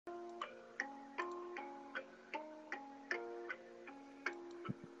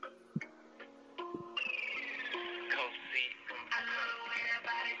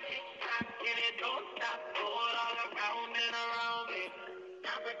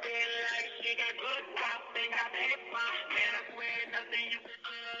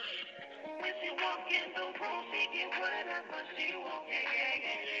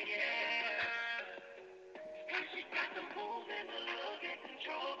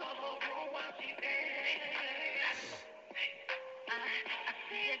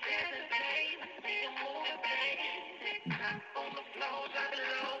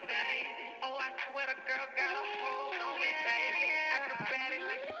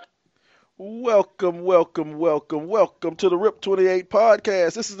Welcome to the RIP 28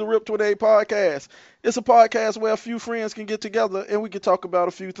 podcast. This is the RIP 28 podcast. It's a podcast where a few friends can get together and we can talk about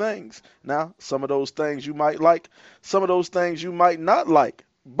a few things. Now, some of those things you might like, some of those things you might not like,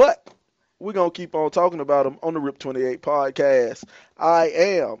 but we're going to keep on talking about them on the RIP 28 podcast. I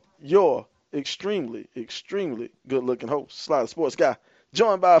am your extremely good looking host, Slider Sports Guy,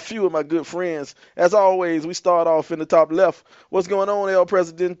 joined by a few of my good friends. As always, we start off in the top left. What's going on, El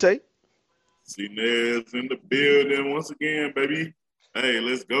Presidente? C-Nez in the building once again, baby. Hey,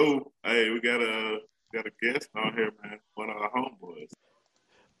 let's go. Hey, we got a guest on here, man. One of our homeboys.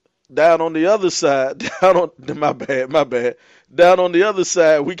 Down on the other side, down on my bad. Down on the other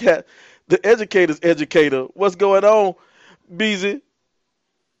side, we got the educator's educator. What's going on, Beezy?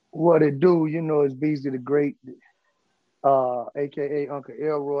 What it do? You know, it's Beezy the Great, aka Uncle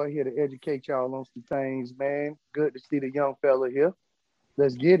Elroy, here to educate y'all on some things, man. Good to see the young fella here.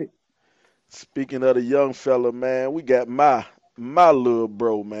 Let's get it. Speaking of the young fella, man, we got my little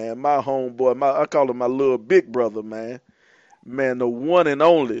bro, man, my homeboy. I call him my little big brother, man. Man, the one and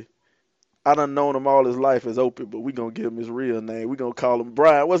only. I done known him all his life as Opie, but we gonna give him his real name. We gonna call him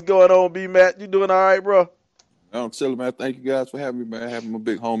Brian. What's going on, B Matt? You doing all right, bro? I'm chilling, man. Thank you guys for having me, man. Having my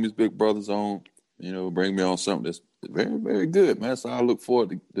big homies, big brothers on, bring me on something that's very, very good, man. So I look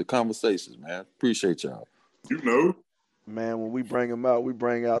forward to the conversations, man. Appreciate y'all. Man, when we bring him out, we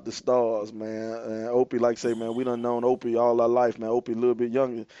bring out the stars, man. And Opie, like I say, man, we done known Opie all our life, man. Opie a little bit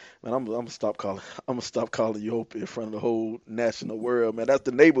younger. Man, I'm gonna stop calling you Opie in front of the whole national world, man. That's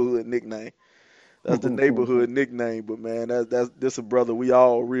the neighborhood nickname. That's the neighborhood nickname. But man, that's a brother we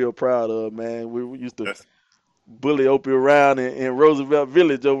all real proud of, man. We used to bully Opie around in Roosevelt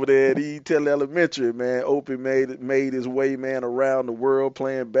Village over there at Etel Elementary, man. Opie made his way, man, around the world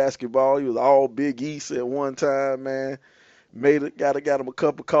playing basketball. He was all Big East at one time, man. Got him a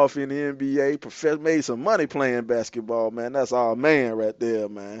cup of coffee in the NBA. Made some money playing basketball, man. That's our man right there,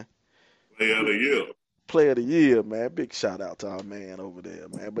 man. Player of the year, man. Big shout out to our man over there,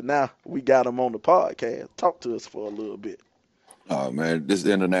 man. But now we got him on the podcast. Talk to us for a little bit. Oh man, this is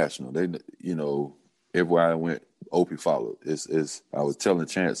international. They, everywhere I went, Opie followed. I was telling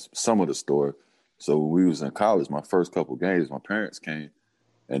Chance some of the story. So when we was in college, my first couple games, my parents came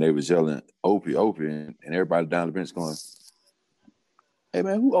and they was yelling Opie, and everybody down the bench going, "Hey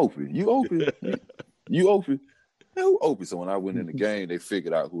man, who Opie? You Opie? You Opie? Man, who Opie?" So when I went in the game, they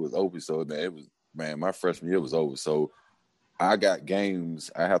figured out who was Opie. So man, my freshman year was over. So I got games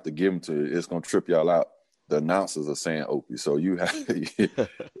I have to give them to. It's gonna trip y'all out. The announcers are saying Opie, so you have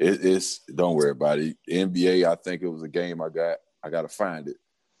it's don't worry about it. NBA, I think it was a game I got to find it.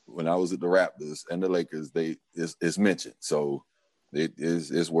 When I was at the Raptors and the Lakers, it's mentioned, so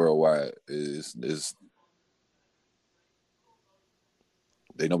it's worldwide. It's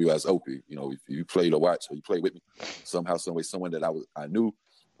they know you as Opie. If you played or watch or you played with me somehow, some way, someone that I knew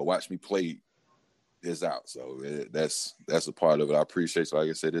or watched me play is out. So that's a part of it. I appreciate. So like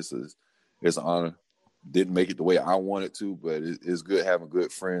I said, it's an honor. Didn't make it the way I wanted to, but it's good having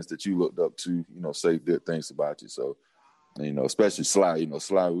good friends that you looked up to, say good things about you. So, especially Sly,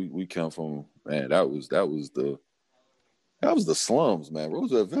 Sly, we come from, man, that was the slums, man.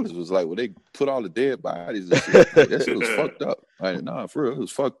 Roosevelt Village was like where they put all the dead bodies and shit. Like, that shit was fucked up. Like, nah, for real, it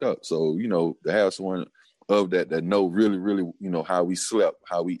was fucked up. So, to have someone of that know really, really, how we slept,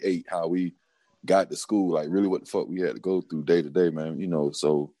 how we ate, how we got to school, like really what the fuck we had to go through day to day, man.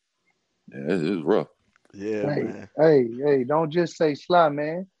 So yeah, it was rough. Yeah, man. Hey, don't just say Sly,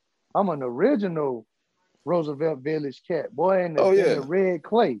 man. I'm an original Roosevelt Village cat, boy, in the red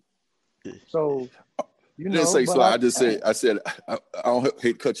clay. So, I didn't say Sly. I said I don't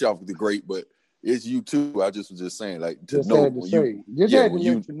hate to cut you off with the great, but it's you too. I just was just saying, like, to know when you had to let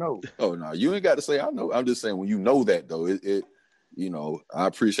you know. Oh no, you ain't got to say I know. I'm just saying when you know that though, I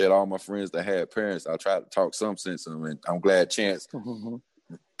appreciate all my friends that had parents. I try to talk some sense in them, and I'm glad Chance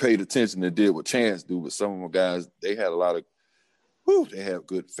paid attention and did what Chance do. But some of my guys, they had a lot of, they have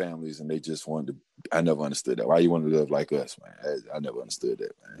good families, and they just wanted to. I never understood that. Why you want to live like us, man? I never understood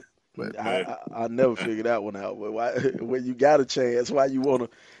that, man. But I never figured that one out. But why, when you got a chance, why you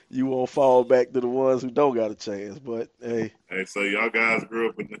won't fall back to the ones who don't got a chance? But hey, so y'all guys grew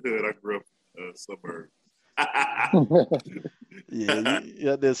up in the hood. I grew up in the suburbs. yeah, you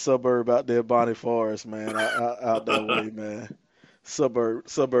got that suburb out there, Bonnie Forest, man, out that way, man.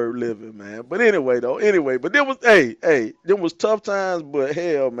 Suburb living, man. But anyway, but there was there was tough times, but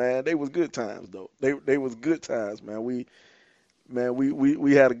hell, man, they was good times though. They was good times, man. We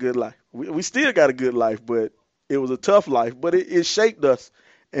had a good life. We still got a good life, but it was a tough life. But it shaped us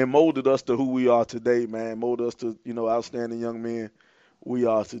and molded us to who we are today, man. Molded us to, outstanding young men we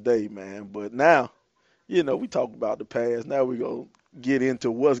are today, man. But now, we talk about the past. Now we go get into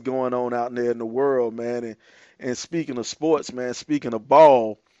what's going on out there in the world, man. And speaking of sports, man, speaking of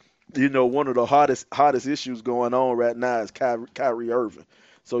ball, one of the hottest issues going on right now is Kyrie Irving.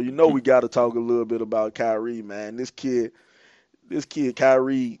 So we got to talk a little bit about Kyrie, man. This kid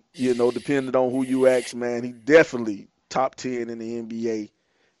Kyrie, depending on who you ask, man, he definitely top 10 in the NBA.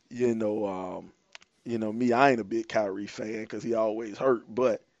 Me, I ain't a big Kyrie fan because he always hurt,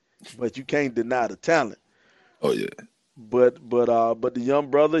 but you can't deny the talent. Oh yeah. But the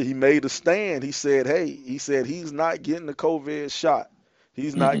young brother, he made a stand. He said he's not getting the COVID shot.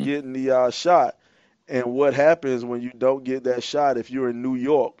 He's not getting the shot. And what happens when you don't get that shot? If you're in New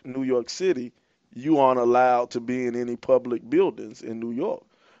York City, you aren't allowed to be in any public buildings in New York.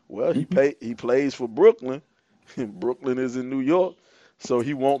 Well, he plays for Brooklyn. Brooklyn is in New York, so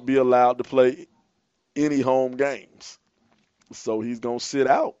he won't be allowed to play any home games. So he's gonna sit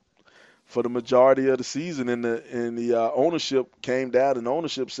out for the majority of the season. And the ownership came down, and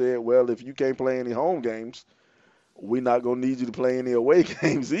ownership said, well, if you can't play any home games, we're not gonna need you to play any away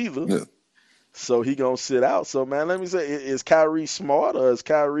games either. Yeah. So he gonna sit out. So man, let me say, is Kyrie smart or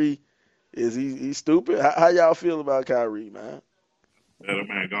is he stupid? How y'all feel about Kyrie, man? That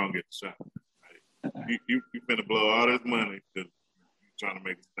man gonna get shot. Right? You finna blow all this money because you trying to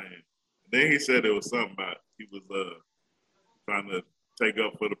make a stand. And then he said there was something about he was trying to take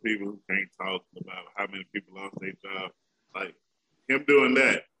up for the people who can't talk about how many people lost their job. Like him doing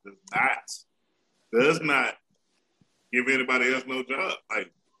that does not give anybody else no job.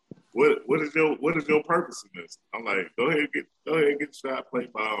 Like what is your purpose in this? I'm like, go ahead and get shot, play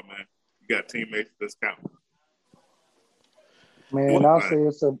ball, man. You got teammates that's counting. Man, I'll say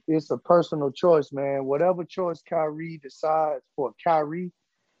it's a personal choice, man. Whatever choice Kyrie decides for Kyrie,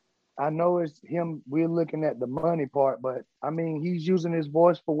 I know it's him. We're looking at the money part, but I mean, he's using his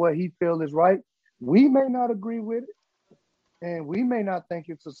voice for what he feels is right. We may not agree with it, and we may not think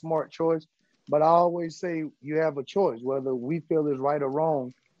it's a smart choice, but I always say you have a choice. Whether we feel is right or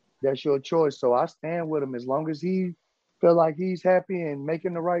wrong, that's your choice. So I stand with him as long as he feel like he's happy and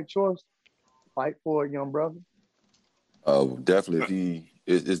making the right choice. Fight for it, young brother. Definitely.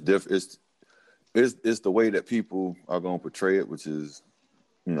 It's different. It's the way that people are going to portray it, which is,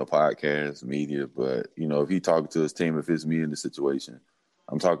 podcasts, media. But if he talking to his team, if it's me in the situation,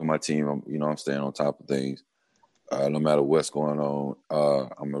 I'm talking to my team. I'm staying on top of things, no matter what's going on.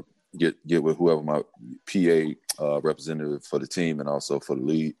 I'm gonna get with whoever my PA representative for the team and also for the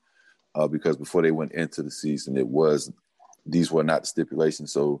league, because before they went into the season, these were not the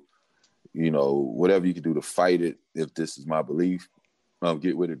stipulations. So, whatever you can do to fight it, if this is my belief,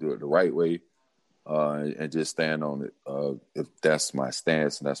 get with it, do it the right way, and just stand on it. If that's my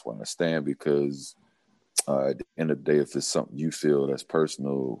stance, and that's why I stand, because at the end of the day, if it's something you feel that's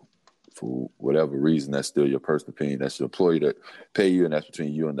personal for whatever reason, that's still your personal opinion. That's your employee that pay you, and that's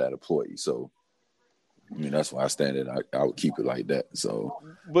between you and that employee. So, that's why I stand it. I would keep it like that. So,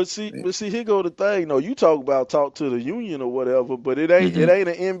 but see, here go the thing. No, you talk to the union or whatever, but it ain't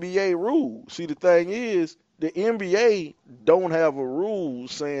an NBA rule. See, the thing is, the NBA don't have a rule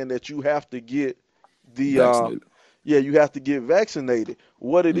saying that you have to get vaccinated. You have to get vaccinated.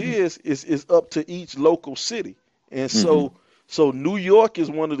 What it is up to each local city, and so New York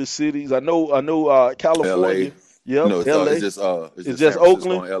is one of the cities. I know California. LA. Yep, No, LA. It's just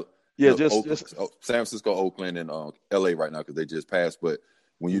Oakland. Yeah, just San Francisco, Oakland, and LA right now because they just passed. But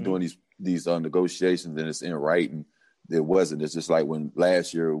when you're doing these negotiations and it's in writing, it wasn't. It's just like when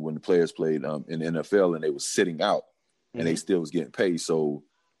last year when the players played in the NFL and they were sitting out and they still was getting paid. So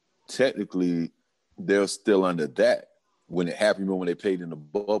technically, they're still under that when it happened. When they played in the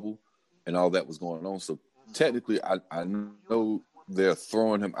bubble and all that was going on. So technically, I know they're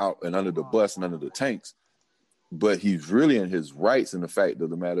throwing him out and under the bus and under the tanks. But he's really in his rights, and the fact of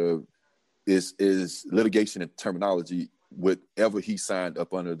the matter is litigation and terminology. Whatever he signed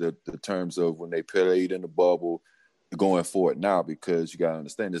up under the terms of when they played in the bubble, going forward now, because you got to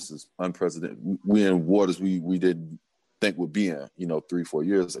understand this is unprecedented. We're in waters we didn't think would be in, 3-4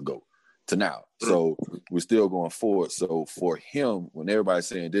 years ago. to now. True. So we're still going forward. So for him, when everybody's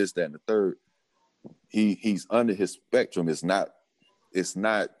saying this, that, and the third, he's under his spectrum. It's not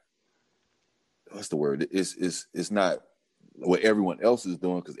what's the word? It's not what everyone else is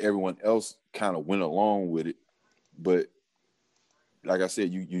doing, because everyone else kind of went along with it. But like I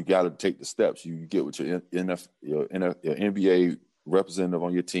said, you got to take the steps. You get with your NBA representative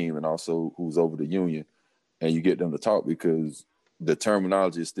on your team, and also who's over the union, and you get them to talk, because the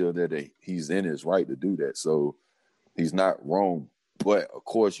terminology is still there that he's in his right to do that. So he's not wrong. But of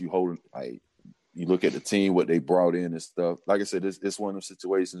course, you look at the team, what they brought in and stuff. Like I said, it's one of those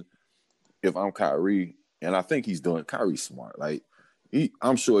situations. If I'm Kyrie, and I think Kyrie's smart. Like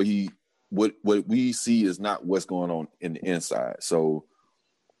I'm sure what we see is not what's going on in the inside. So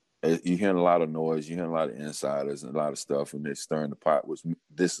you're hearing a lot of noise, you're hearing a lot of insiders and a lot of stuff, and they're stirring the pot, which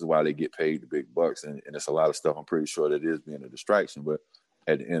this is why they get paid the big bucks. And it's a lot of stuff I'm pretty sure that is being a distraction. But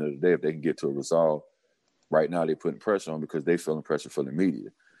at the end of the day, if they can get to a resolve, right now they're putting pressure on because they're feeling pressure from the media.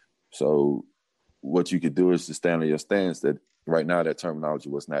 So what you could do is to stand on your stance that right now that terminology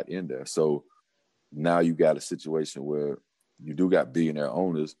was not in there. So now you got a situation where you do got billionaire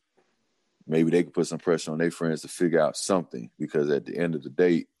owners. Maybe they can put some pressure on their friends to figure out something, because at the end of the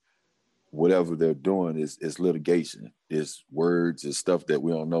day, whatever they're doing is litigation. It's words, it's stuff that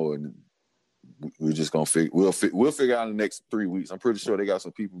we don't know, and we're just gonna figure. We'll figure out in the next 3 weeks. I'm pretty sure they got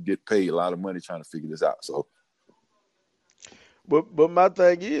some people get paid a lot of money trying to figure this out. So, but my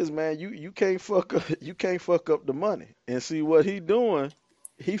thing is, man, you can't fuck up the money. And see what he doing,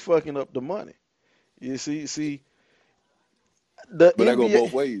 he fucking up the money. You see the but that NBA, go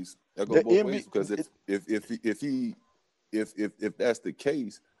both ways. That go the both NBA ways, because if that's the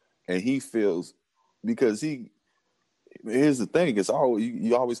case, and he feels, because here's the thing, it's always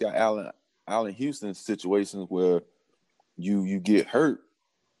you always got Allen Houston situations where you get hurt,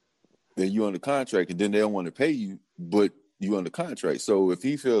 then you under contract, and then they don't want to pay you, but you under contract. So if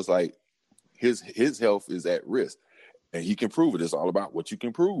he feels like his health is at risk, and he can prove it, it's all about what you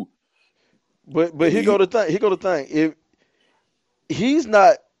can prove. But here go the thing. If he's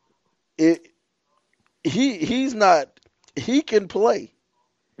not, he can play.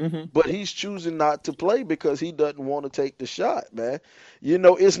 Mm-hmm. But he's choosing not to play because he doesn't want to take the shot, man. You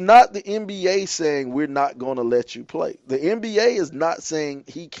know, it's not the NBA saying we're not going to let you play. The NBA is not saying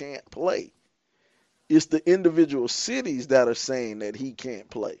he can't play. It's the individual cities that are saying that he can't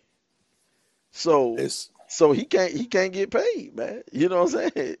play. So he can't get paid, man. You know what I'm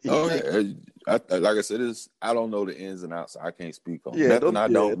saying? Like I said, I don't know the ins and outs. I can't speak on nothing. I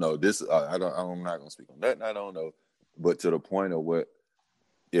don't know. This I'm not gonna speak on nothing I don't know. But to the point of what,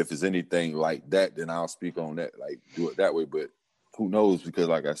 if it's anything like that, then I'll speak on that, like do it that way. But who knows? Because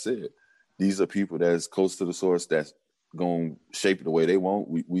like I said, these are people that's close to the source that's going to shape it the way they want.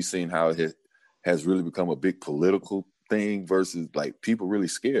 We've seen how it has really become a big political thing versus like people really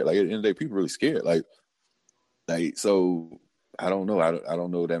scared. Like at the end of the day, people really scared. Like so I don't know. I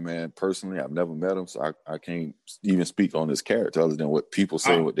don't know that man personally. I've never met him, so I can't even speak on his character other than what people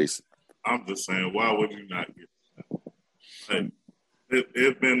say, what they say. I'm just saying, why would you not get that?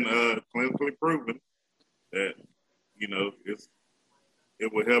 It's been clinically proven that, you know,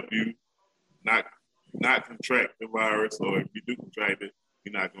 it will help you not contract the virus, or if you do contract it,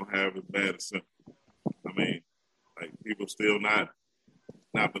 you're not gonna have as bad a symptom. I mean, like, people still not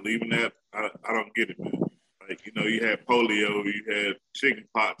believing that. I don't get it, man. Like, you know, you had polio, you had chicken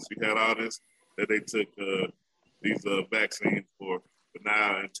pox, you had all this that they took these vaccines for, but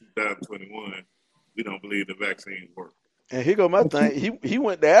now in 2021, we don't believe the vaccines work. And here go my thing. He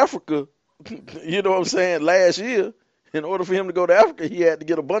went to Africa, you know what I'm saying, last year. In order for him to go to Africa, he had to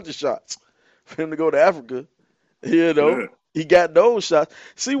get a bunch of shots. For him to go to Africa, you know, he got those shots.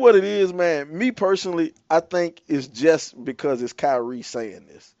 See what it is, man. Me personally, I think it's just because it's Kyrie saying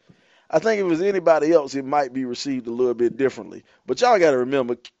this. I think if it was anybody else, it might be received a little bit differently. But y'all got to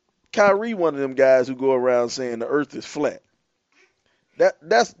remember, Kyrie, one of them guys who go around saying the earth is flat.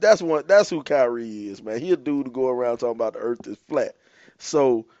 That's who Kyrie is, man. He a dude who go around talking about the earth is flat.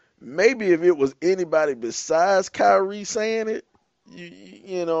 So maybe if it was anybody besides Kyrie saying it,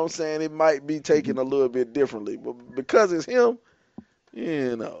 you know what I'm saying, it might be taken a little bit differently. But because it's him,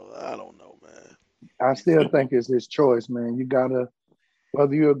 you know, I don't know, man. I still think it's his choice, man. You gotta,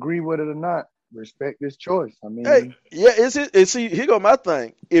 whether you agree with it or not, respect his choice. I mean, hey, yeah, see, here go my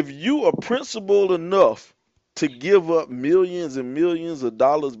thing. If you are principled enough to give up millions and millions of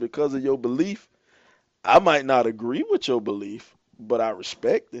dollars because of your belief, I might not agree with your belief, but I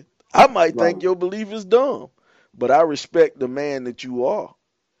respect it. I might think your belief is dumb, but I respect the man that you are.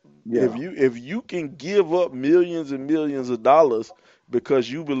 Yeah. If you can give up millions and millions of dollars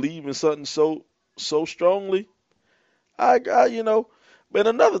because you believe in something so strongly. You know. But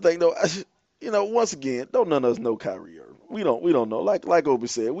another thing though, you know, once again, don't none of us know Kyrie Irving. We don't know. Like Obi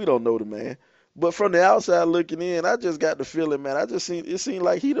said, we don't know the man. But from the outside looking in, I just got the feeling, man. It seemed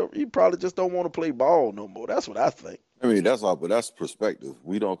like he probably just don't want to play ball no more. That's what I think. I mean, that's all, but that's perspective.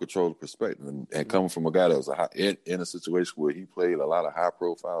 We don't control the perspective. And coming from a guy that was in a situation where he played a lot of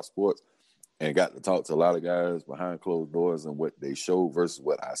high-profile sports and got to talk to a lot of guys behind closed doors and what they showed versus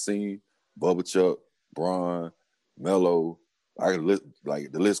what I seen, Bubba Chuck, Bron, Melo, like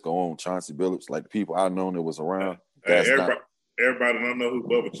the list go on, Chauncey Billups, like the people I known that was around. Hey, everybody don't know who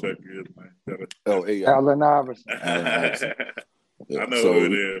Bubba Chuck is, man. Allen Iverson. I know who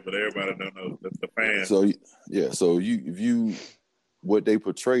it is, but everybody don't know the fans. So if you what they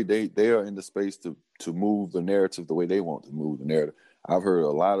portray, they are in the space to move the narrative the way they want to move the narrative. I've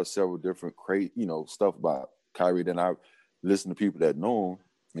heard several different stuff about Kyrie. Then I listened to people that know him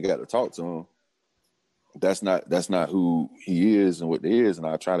and got to talk to him. That's not who he is and what they is. And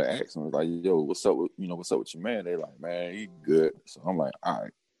I try to ask him, like, yo, what's up with your man? They like, man, he good. So I'm like, all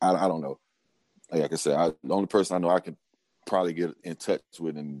right, I don't know. Like I said, the only person I know I can probably get in touch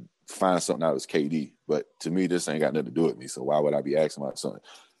with and find something out is KD. But to me, this ain't got nothing to do with me. So why would I be asking about something?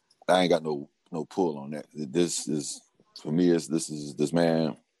 I ain't got no pull on that. This is for me. This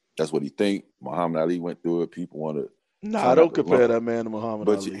man. That's what he think. Muhammad Ali went through it. People want to. Nah, don't compare that man to Muhammad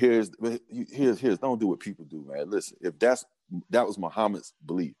Ali. But here's don't do what people do, man. Listen, if that was Muhammad's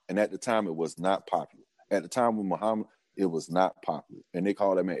belief, and at the time it was not popular. At the time with Muhammad, it was not popular, and they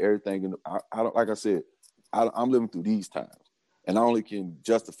call that man everything. I don't, like I said, I'm living through these times, and I only can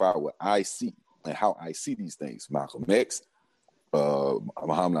justify what I see and how I see these things. Malcolm X,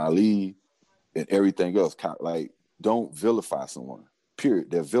 Muhammad Ali, and everything else. Like, don't vilify someone.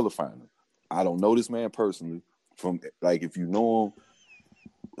 Period. They're vilifying them. I don't know this man personally. From like, if you know him,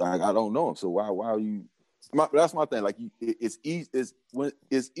 like I don't know him, so why are you? That's my thing. Like, it's easy.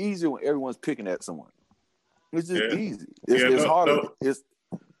 It's easier when everyone's picking at someone. It's just easy. It's harder.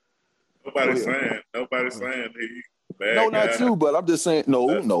 Nobody's saying he bad. No, not you, but I'm just saying. No.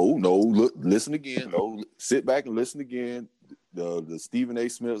 Look, listen again. No, sit back and listen again. The Stephen A.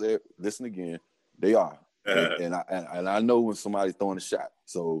 Smiths, listen again. They are, and I know when somebody's throwing a shot.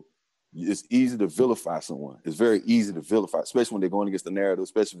 So. It's easy to vilify someone. It's very easy to vilify, especially when they're going against the narrative,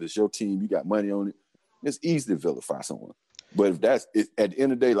 especially if it's your team, you got money on it. It's easy to vilify someone. But if that's it, at the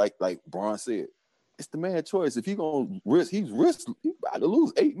end of the day, like Bron said, it's the man's choice. If he's about to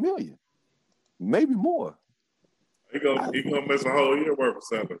lose $8 million, maybe more. He gonna miss a whole year worth of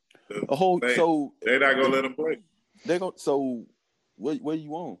salary. They're not gonna let him play. So what you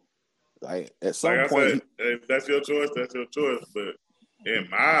want? Like, at some point, if that's your choice, that's your choice. But in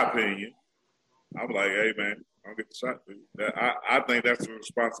my opinion, I'm like, hey, man, don't get the shot, dude. I think that's a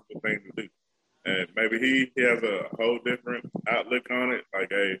responsible thing to do. And maybe he has a whole different outlook on it. Like,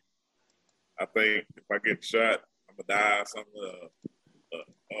 hey, I think if I get the shot, I'm going to die or something.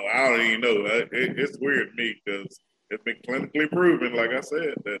 I don't even know. It's weird to me because it's been clinically proven, like I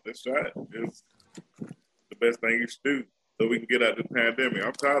said, that this shot is the best thing you should do so we can get out of the pandemic.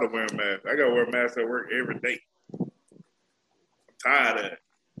 I'm tired of wearing masks. I got to wear masks at work every day. Tired of it.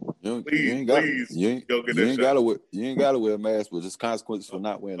 You ain't gotta wear a mask, but there's consequences for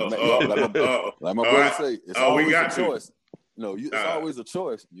not wearing a mask. Like my brother say, it's always a choice. No, it's always a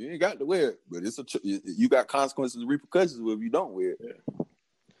choice. You ain't got to wear it, but you got consequences and repercussions if you don't wear it. Yeah.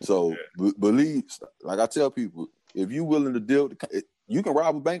 So believe, like I tell people, if you willing to deal, you can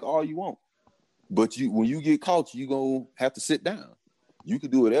rob a bank all you want, but when you get caught, you gonna have to sit down. You can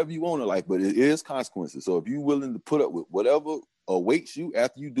do whatever you want in life, but it is consequences. So if you're willing to put up with whatever awaits you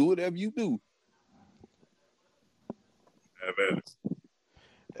after you do whatever you do.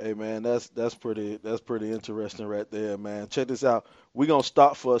 Hey man, that's pretty interesting right there, man. Check this out. We're gonna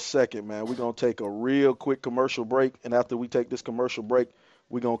stop for a second, man. We're gonna take a real quick commercial break, and after we take this commercial break,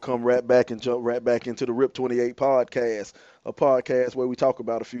 we're gonna come right back and jump right back into the RIP 28 podcast, a podcast where we talk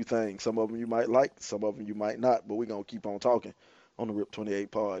about a few things. Some of them you might like, some of them you might not, but we're gonna keep on talking on the RIP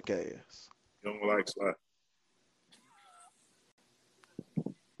 28 podcast. You don't like slide.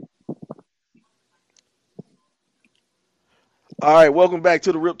 All right, welcome back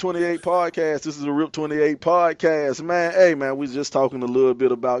to the RIP 28 podcast. This is the RIP 28 podcast, man. Hey, man, we just talking a little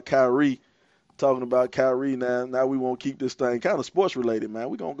bit about Kyrie. Talking about Kyrie now. Now we won't keep this thing kind of sports related, man.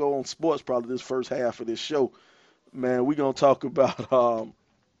 We're going to go on sports probably this first half of this show. Man, we're going to talk about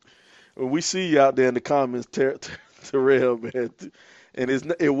when we see you out there in the comments, Terrell, man.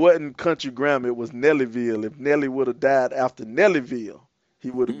 And it wasn't Country Grammar, it was Nellyville. If Nelly would have died after Nellyville, he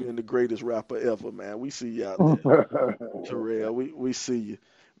would have been the greatest rapper ever, man. We see you out there, Terrell. We see you,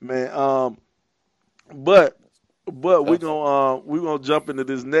 man. But we gonna jump into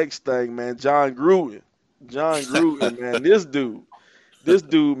this next thing, man. John Gruden, man. This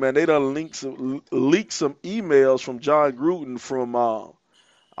dude, man. They done leaked some emails from John Gruden from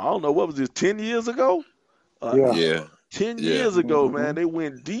I don't know what was this 10 years ago. Yeah. Yeah. 10 years ago, man. Mhm. They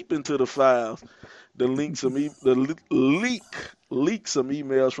went deep into the files. The link some leak some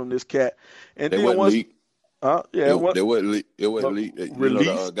emails from this cat, and They then wasn't once leaked. yeah, what They wasn't leaked. It wasn't leaked. You know the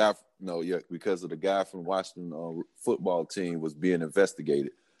released? guy. No, yeah, because of the guy from Washington football team was being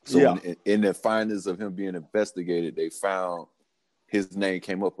investigated. So Yeah. in the findings of him being investigated, they found his name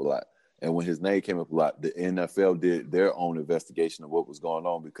came up a lot. And when his name came up a lot, the NFL did their own investigation of what was going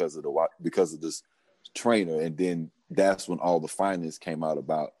on because of this trainer, and then that's when all the findings came out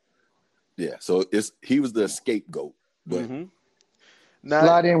about. Yeah, so he was the scapegoat, but hmm Sly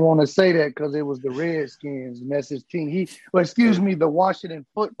Now, didn't want to say that because it was the Redskins, and that's his team. The Washington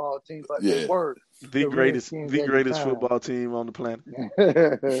football team, but they yeah, were the the greatest Redskins the at the greatest time. football team on the planet. He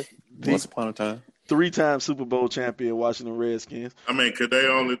The once upon a time, 3-time Super Bowl champion Washington Redskins. I mean, could they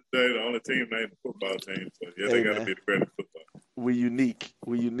the only team named the football team? So yeah, Hey they got to man, be the greatest football. we unique.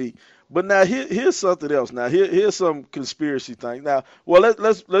 We unique. But now here's something else. Now here's some conspiracy thing. Now, well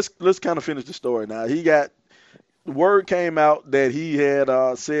let's kind of finish the story. Now word came out that he had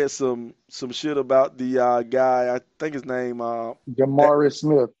said some shit about the guy. I think his name DeMaurice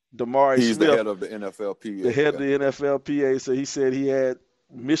Smith. Damari he's the Smith, head of the the NFLPA. head of Yeah. the NFLPA. So he said he had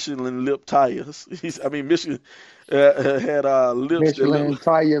Michelin lip tires. Michigan had lips that Michelin look.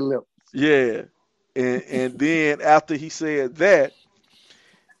 tire lip. Yeah, and then after he said that,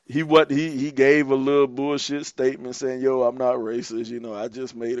 he gave a little bullshit statement saying, "Yo, I'm not racist. I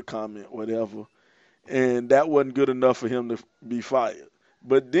just made a comment, whatever." And that wasn't good enough for him to be fired.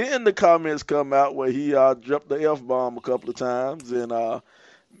 But then the comments come out where he dropped the F bomb a couple of times and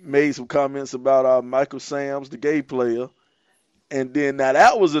made some comments about Michael Sams, the gay player, and then now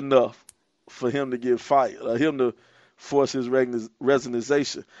that was enough for him to get fired, or him to force his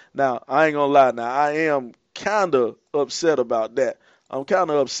resignation. Now I ain't gonna lie. Now I am kind of upset about that. I'm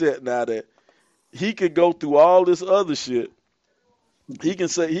kind of upset now that he could go through all this other shit. He can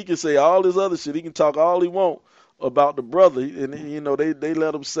say all this other shit. He can talk all he want about the brother, and they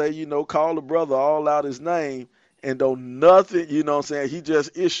let him say call the brother all out his name, and don't nothing. You know what I'm saying? He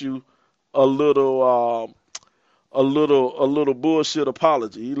just issue a little a little bullshit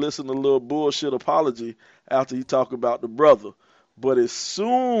apology. He listened to a little bullshit apology after he talked about the brother. But as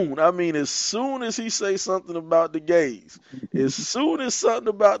soon as he say something about the gays, as soon as something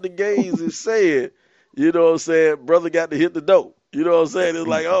about the gays is said, you know what I'm saying, brother got to hit the dope. You know what I'm saying? It's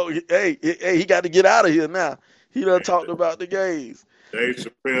like, oh, hey, he got to get out of here now. He done talked about the gays. Dave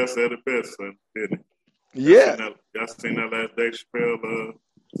Chappelle said it best, son, didn't he? Yeah. Y'all seen that last Dave Chappelle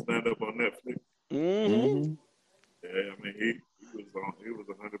stand up on Netflix? Mm-hmm. Mhm. Yeah, I mean he was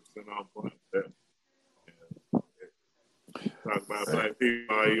 100% on point with that. Yeah. Talk about black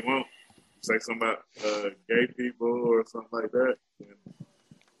people all you want. Say something about gay people or something like that, and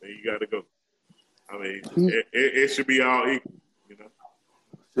then you got to go. I mean, it should be all equal, you know.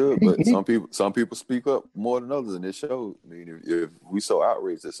 Sure, but some people speak up more than others, and it shows. I mean, if we so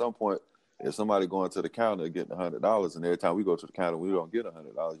outraged at some point, if somebody going to the counter getting $100, and every time we go to the counter we don't get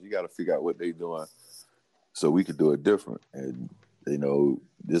 $100, you got to figure out what they doing so we could do it different. And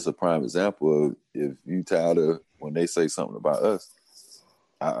this is a prime example of if you tired of when they say something about us.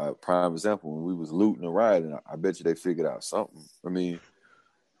 Prime example when we was looting and rioting, I bet you they figured out something. I mean,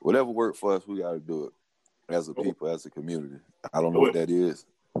 whatever worked for us, we got to do it as a people, as a community. I don't know what that is.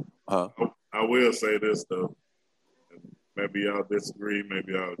 Huh? I will say this though. Maybe y'all disagree,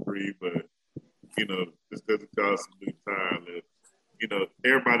 maybe y'all agree, but just because it costs some new time,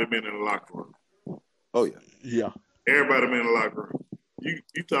 everybody been in the locker room. Oh yeah. Yeah. Everybody been in the locker room.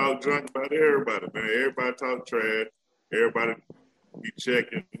 You talk drunk about everybody, man. Everybody talk trash. Everybody be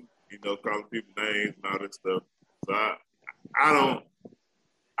checking, calling people names and all that stuff. So I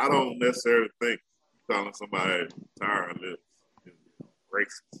don't necessarily think calling somebody tire lips is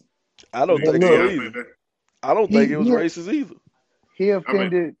racist. I don't But think look, so either. I don't think it was racist either. he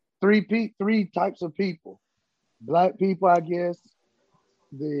offended three types of people: black people, I guess,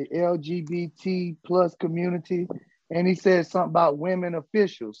 the LGBT plus community, and he said something about women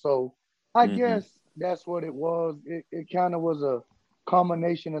officials. So I guess that's what it was. It kind of was a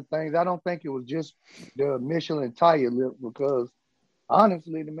combination of things. I don't think it was just the Michelin tire lip, because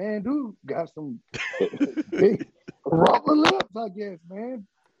honestly, the man do got some big rubber lips, I guess, man,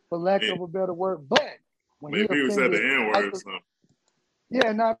 for lack of a better word. But when Maybe he was at the offended N word or something.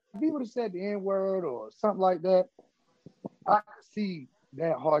 Yeah, now if he would have said the N word or something like that, I could see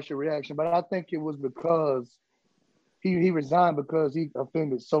that harsher reaction. But I think it was because he resigned because he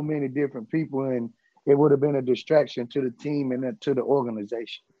offended so many different people, and it would have been a distraction to the team and to the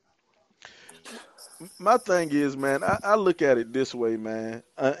organization. My thing is, man, I look at it this way, man,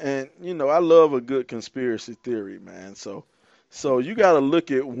 and I love a good conspiracy theory, man. So you got to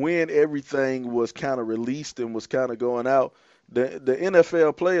look at when everything was kind of released and was kind of going out. The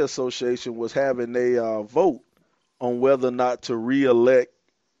NFL Player Association was having a vote on whether or not to reelect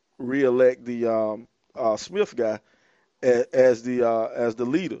the Smith guy as the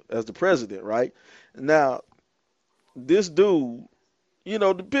leader, as the president, right? Now, this dude,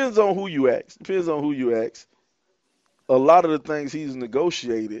 depends on who you ask. Depends on who you ask. A lot of the things he's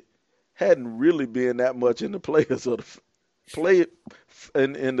negotiated hadn't really been that much in the players of the play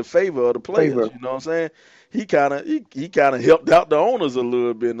in the favor of the players. Favor. You know what I'm saying? He kind of helped out the owners a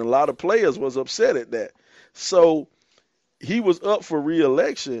little bit, and a lot of players was upset at that. So he was up for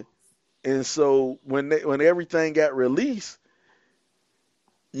reelection, and so when everything got released,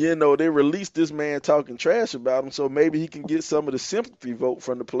 they released this man talking trash about him, so maybe he can get some of the sympathy vote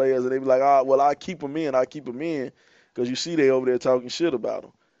from the players, and they be like, well, I keep him in, because you see they over there talking shit about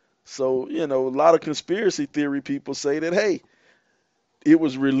him. So, a lot of conspiracy theory people say that, hey, it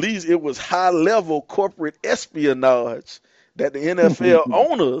was released, it was high level corporate espionage that the NFL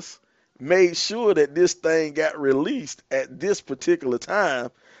owners made sure that this thing got released at this particular time.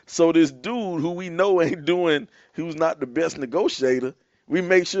 So this dude who we know ain't doing, who's not the best negotiator, we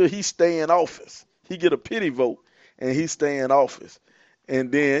make sure he stay in office. He get a pity vote and he stay in office.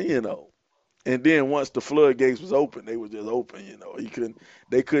 And then once the floodgates was open, they was just open.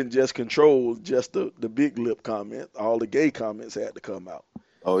 They couldn't just control just the big lip comment. All the gay comments had to come out.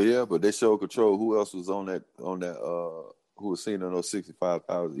 Oh yeah, but they showed control. Who else was on that? Who was seen on those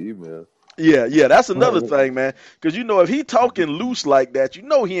 65,000 emails? Yeah, that's another thing, man. Because if he talking loose like that,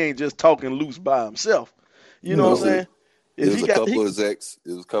 he ain't just talking loose by himself. You know what I'm saying? It was a couple of execs.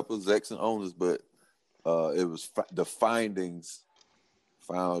 It was a couple of execs and owners, but it was the findings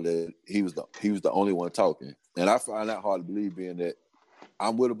found that he was the only one talking, and I find that hard to believe, being that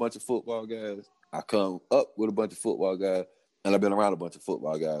I'm with a bunch of football guys. I come up with a bunch of football guys, and I've been around a bunch of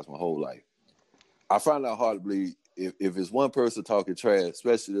football guys my whole life. I find that hard to believe if it's one person talking trash,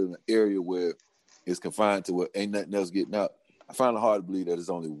 especially in an area where it's confined to where ain't nothing else getting out. I find it hard to believe that there's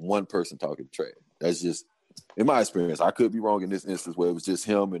only one person talking trash. That's just, in my experience. I could be wrong in this instance where it was just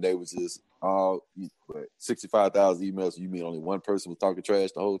him and they was just all 65,000 emails. You mean only one person was talking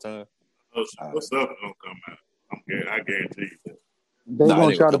trash the whole time? What's up? Don't come out. I guarantee you that. They're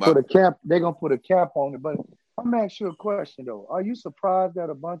gonna try to put a cap. They're gonna put a cap on it. But I'm gonna ask you a question though. Are you surprised that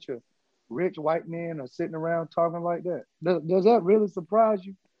a bunch of rich white men are sitting around talking like that? Does that really surprise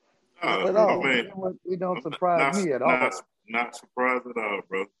you? At all? It don't surprise me at all. Not surprised at all,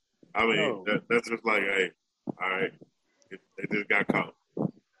 bro. I mean, that's just like, hey, all right, they just got caught.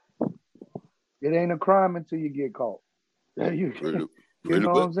 It ain't a crime until you get caught. You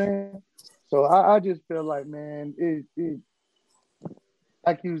know what I'm saying? So I just feel like, man, it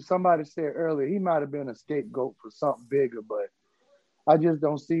like somebody said earlier, he might have been a scapegoat for something bigger, but I just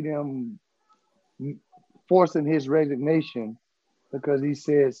don't see them forcing his resignation because he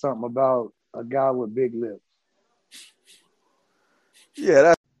said something about a guy with big lips.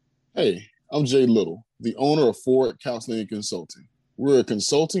 Yeah. Hey, I'm Jay Little, the owner of Forward Counseling and Consulting. We're a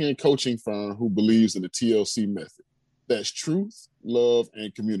consulting and coaching firm who believes in the TLC method. That's truth, love,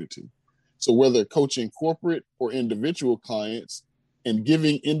 and community. So whether coaching corporate or individual clients and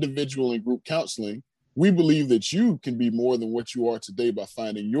giving individual and group counseling, we believe that you can be more than what you are today by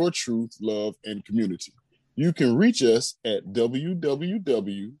finding your truth, love, and community. You can reach us at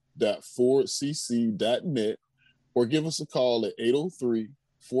www.forwardcc.net or give us a call at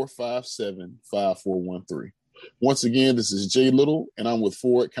 803-457-5413. Once again, this is Jay Little, and I'm with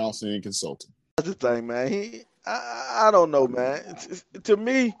Forward Counseling and Consulting. That's the thing, man. I don't know, man. To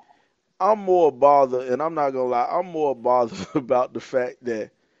me, I'm more bothered, and I'm not going to lie, I'm more bothered about the fact that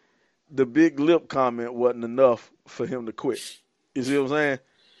the big lip comment wasn't enough for him to quit. You see what I'm saying?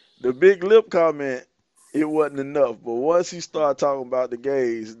 The big lip comment, it wasn't enough. But once he started talking about the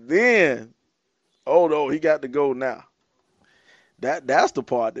gays, then, oh no, he got to go now. That's the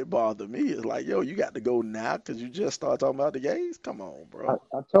part that bothered me. It's like, yo, you got to go now because you just started talking about the gays? Come on, bro.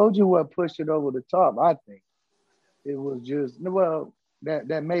 I told you what pushed it over the top, I think. It was just, well,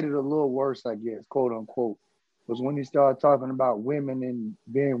 that made it a little worse, I guess, quote unquote, was when he started talking about women and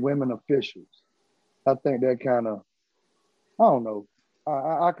being women officials. I think that kind of, I don't know.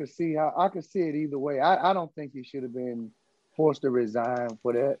 I could see it either way. I don't think he should have been forced to resign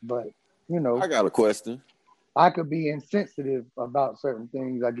for that. But you know, I got a question. I could be insensitive about certain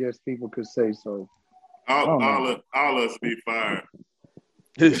things. I guess people could say so. All us be fired.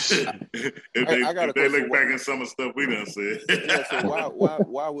 if they look back at some of the stuff we done said. Yeah, so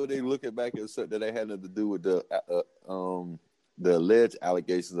why would they look back at something that had nothing to do with the alleged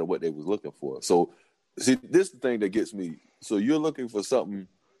allegations of what they was looking for? So, see, this is the thing that gets me. So you're looking for something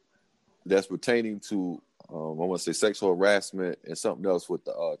that's pertaining to, I want to say sexual harassment and something else with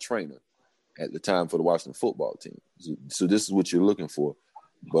the trainer at the time for the Washington football team. So this is what you're looking for.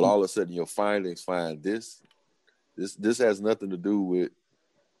 But all of a sudden your findings find this has nothing to do with,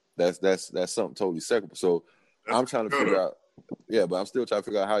 that's something totally separate. So I'm trying to figure out, but I'm still trying to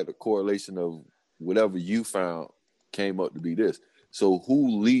figure out how the correlation of whatever you found came up to be this. So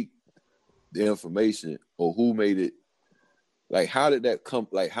who leaked the information, or who made it? Like, how did that come?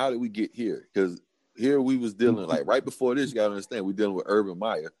 Like, how did we get here? Because here we was dealing, like, right before this, you got to understand, we're dealing with Urban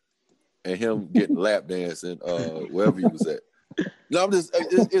Meyer and him getting lap dancing wherever he was at. No, I'm just,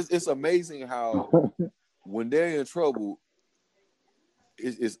 it's amazing how when they're in trouble,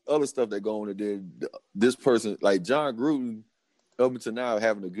 it's other stuff that go on, and then this person, like John Gruden, up until now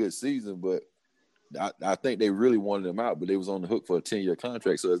having a good season, but I think they really wanted him out, but they was on the hook for a 10-year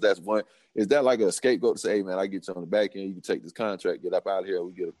contract. So is that like a scapegoat to say, hey man, I get you on the back end, you can take this contract, get up out of here,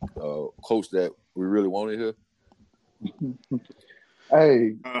 we get a coach that we really wanted here?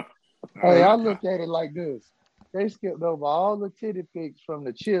 Hey, I look at it like this. They skipped over all the titty pics from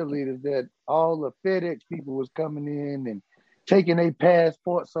the cheerleaders that all the FedEx people was coming in and taking their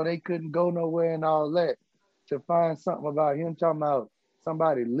passports so they couldn't go nowhere and all that, to find something about him talking about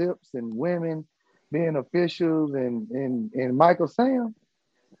somebody's lips and women being officials and Michael Sam.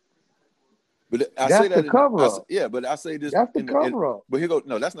 But I that's say that the cover up. But I say this. That's the cover up. But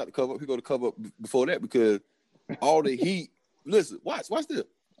no, that's not the cover up. Here go the cover up before that, because all the heat. Listen, watch this.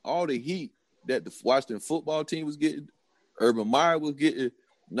 All the heat that the Washington football team was getting, Urban Meyer was getting,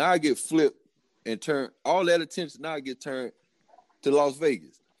 now I get flipped and turned. All that attention now get turned to Las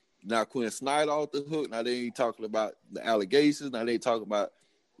Vegas. Now Quinn Snyder off the hook. Now they ain't talking about the allegations. Now they talking about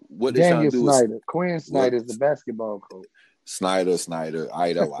what they trying to do. Snyder. Quinn Snyder is the basketball coach. Snyder,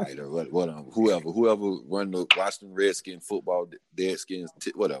 Ida, whoever run the Washington Redskins football, Deadskins,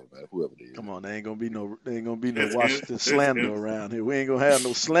 whatever, man, whoever it is. Come on, there ain't gonna be no Washington slander around here. We ain't gonna have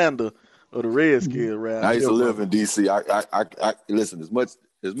no slander of the Redskins around here. I used to live in DC. I listen, as much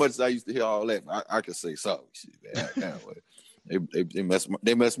as I used to hear all that, I could say something. Shit, man.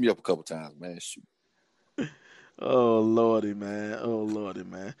 They messed me up a couple times, man. Shoot. Oh lordy,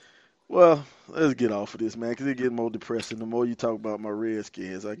 man. Well, let's get off of this, man, because it gets more depressing. The more you talk about my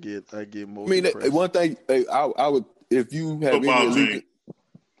Redskins, I get more. I mean, depressed. One thing I would, if you have any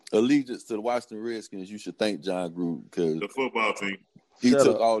allegiance to the Washington Redskins, you should thank John Gruden, because the football team. He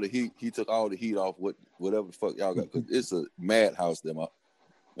took all the heat. He took all the heat off whatever the fuck y'all got. Cause it's a madhouse, man.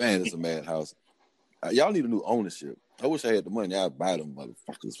 It's a madhouse. Y'all need a new ownership. I wish I had the money. I'd buy them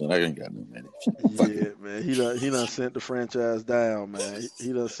motherfuckers, man. I ain't got no money. Yeah, man. He done sent the franchise down, man.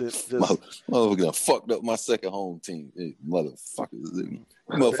 He done sent motherfucker fucked up my second home team.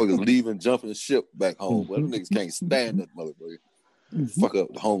 Motherfuckers leaving, jumping ship back home. Well, them niggas can't stand that motherfucker. Fuck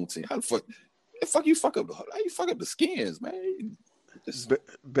up the home team. How you fuck up the Skins, man?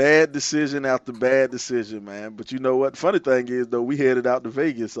 Bad decision after bad decision, man. But you know what? Funny thing is, though, we headed out to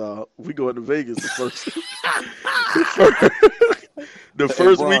Vegas. We going to Vegas the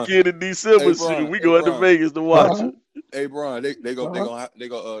first weekend in December. We going to Vegas to watch it. Hey, Brian, they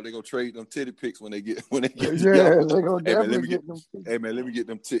go trade them titty pics when they get. Yeah, they gonna definitely get them. Hey man, let me get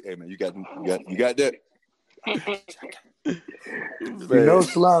them titty. Hey man, you got them. You got that. You know,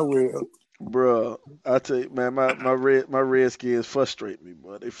 Sly will. Bro, I tell you, man, my Redskins frustrate me,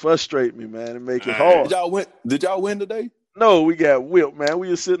 bro. They frustrate me, man, and make it hard. Did y'all win today? No, we got whipped, man. We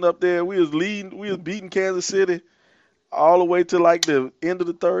was sitting up there, we was beating Kansas City all the way to like the end of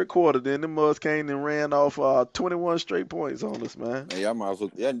the third quarter. Then the Muds came and ran off 21 straight points on us, man. Hey, y'all might as well.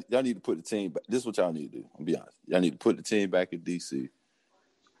 Y'all need to put the team back. This is what y'all need to do. I'll be honest. Y'all need to put the team back in DC.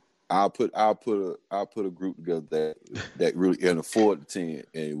 I'll put a group together that really can afford the team,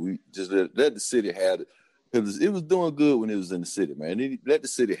 and we just let the city have it, because it was doing good when it was in the city, man. Let the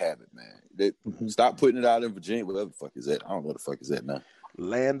city have it, man. Stop putting it out in Virginia, whatever the fuck is that. I don't know what the fuck is that now.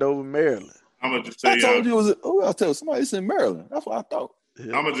 Landover, Maryland. I'm gonna just tell I told you it was. I'll tell somebody it's in Maryland. That's what I thought.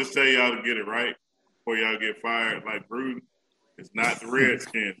 Yeah. I'm gonna just tell y'all to get it right before y'all get fired. Like Gruden, it's not the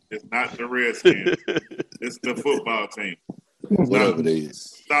Redskins. It's not the Redskins. It's the football team. Whatever it is.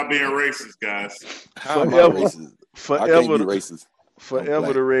 Stop being racist, guys. How am I racist? Forever, I can't be racist.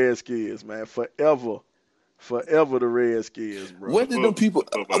 Forever the Redskins, man. Forever Forever the Redskins, bro. Where did them people?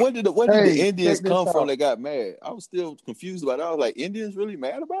 Football. Where did the Hey, Indians check this come from out. that got mad? I was still confused about it. I was like, Indians really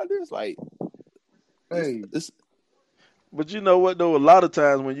mad about this? Like, Hey, it's But you know what though? A lot of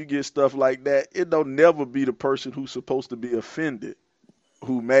times when you get stuff like that, it don't never be the person who's supposed to be offended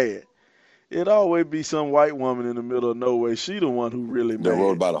who mad. It always be some white woman in the middle of nowhere. She the one who really they wrote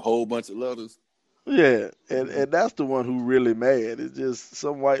mad. about a whole bunch of letters. Yeah, and that's the one who really mad. It's just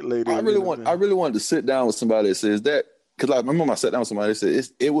some white lady. I really wanted to sit down with somebody that says that, because I remember I sat down with somebody that said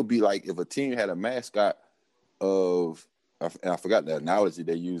it would be like if a team had a mascot of, and I forgot the analogy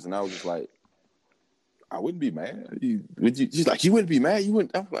they used, and I was just like, I wouldn't be mad. She's like, you wouldn't be mad. You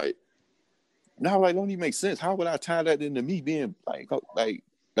wouldn't. I'm like, no, like, don't even make sense. How would I tie that into me being like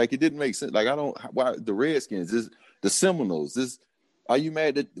it didn't make sense. Like, I don't. Why the Redskins? The Seminoles? Are you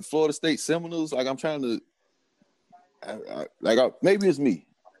mad at the Florida State Seminoles? Like, I'm trying to. Maybe it's me.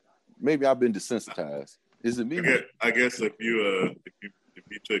 Maybe I've been desensitized. Is it me? I guess if you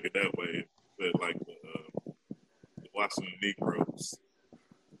took it that way, said like the Washington Negroes.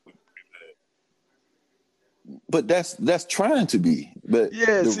 But that's trying to be. But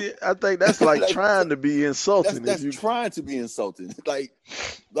Yeah, see, I think that's like trying to be insulting. That's trying to be insulting. Like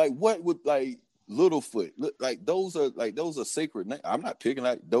what would like Littlefoot? Like those are sacred names. I'm not picking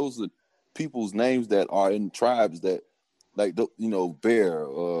like those are people's names that are in tribes that like Bear,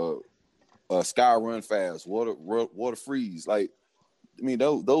 Sky Run Fast, Water Freeze. Like, I mean,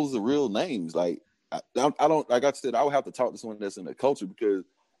 those are real names. Like I don't, like I said, I would have to talk to someone that's in the culture, because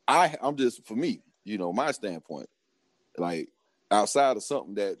I'm just, for me, my standpoint, like outside of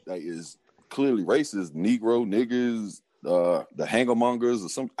something that like is clearly racist, Negro, niggers, the hangermongers or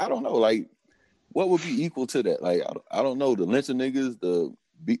something, I don't know, like what would be equal to that? Like, I don't know, the lynching niggas, the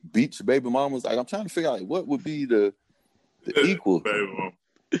beach baby mamas. Like, I'm trying to figure out like, what would be the equal.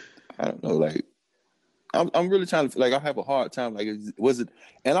 I don't know, like I'm really trying to, like, I have a hard time. Like, was it?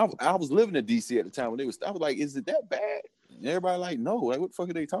 And I was living in DC at the time when I was like, is it that bad? And everybody like, no. Like, what the fuck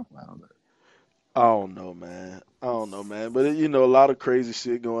are they talking about? I don't know, man. But a lot of crazy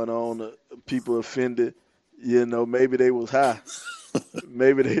shit going on. People offended. Maybe they was high.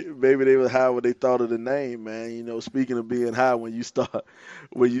 maybe they was high when they thought of the name, man. Speaking of being high, when you start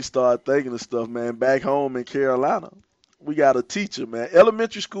thinking of stuff, man. Back home in Carolina, we got a teacher, man,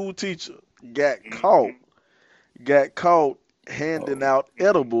 elementary school teacher, got caught handing out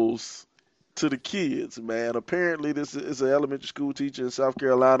edibles to the kids, man. Apparently, this is an elementary school teacher in South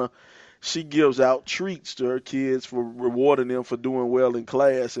Carolina. She gives out treats to her kids for rewarding them for doing well in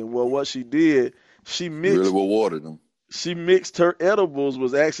class. And what she did, she really rewarded them. She mixed her edibles,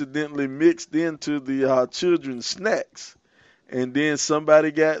 was accidentally mixed into the children's snacks. And then somebody,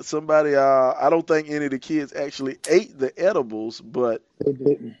 I don't think any of the kids actually ate the edibles, but they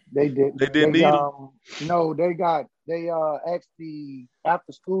didn't. They didn't eat them. No, they asked the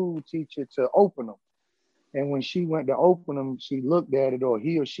after school teacher to open them. And when she went to open them, she looked at it, or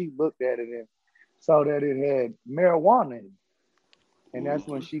he or she looked at it and saw that it had marijuana in it. And that's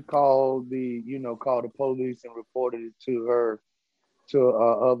when she called the police and reported it to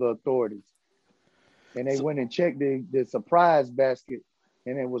other authorities. And they went and checked the surprise basket,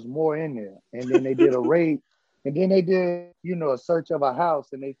 and there was more in there. And then they did a raid, and then they did, a search of a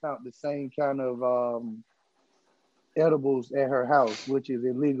house, and they found the same kind of edibles at her house, which is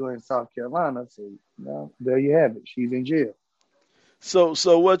illegal in South Carolina. So there you have it. She's in jail. So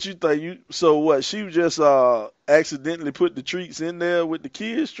what you think? She just accidentally put the treats in there with the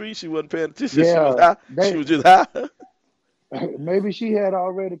kids' treats? She wasn't paying attention. Yeah, she was high. She was just high. Maybe she had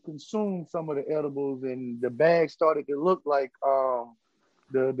already consumed some of the edibles, and the bag started to look like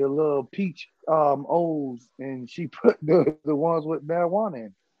the little peach O's, and she put the ones with marijuana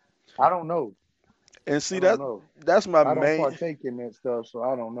in. I don't know. And see, that's my I main. don't partake in that stuff, so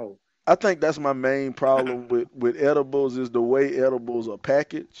I don't know. I think that's my main problem with edibles is the way edibles are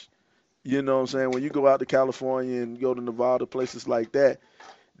packaged. You know what I'm saying? When you go out to California and go to Nevada, places like that,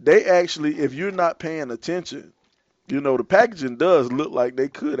 they actually, if you're not paying attention, the packaging does look like they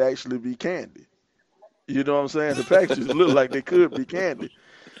could actually be candy. You know what I'm saying? The packages look like they could be candy.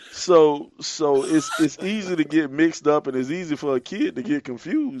 So it's easy to get mixed up, and it's easy for a kid to get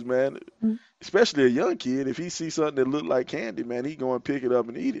confused, man. Especially a young kid. If he sees something that look like candy, man, he go and pick it up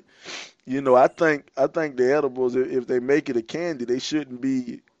and eat it. I think the edibles, if they make it a candy, they shouldn't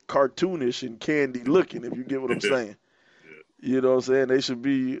be cartoonish and candy looking, if you get what I'm saying. You know what I'm saying? They should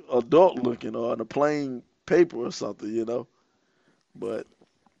be adult looking or on a plain paper or something, But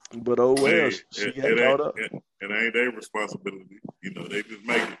oh well, she got caught up. It ain't their responsibility. They just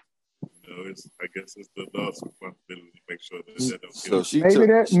make it. I guess it's the adult's responsibility to make make sure that don't So get she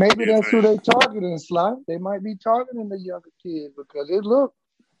Maybe took. that's who they targeting, Sly. They might be targeting the younger kids because it looked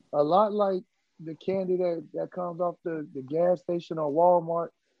a lot like the candy that comes off the gas station or Walmart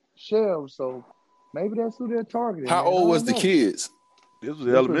shelves. So maybe that's who they're targeting, How man. I old was don't the know. kids? This was This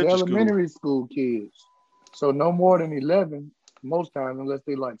was elementary school. elementary school kids. So no more than 11 most times, unless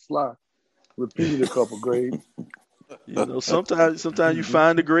they like Sly. Repeated a couple grades. You know, sometimes you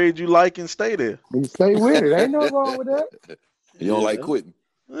find the grade you like and stay there. You stay with it. Ain't no wrong with that. You don't like Yeah. quitting.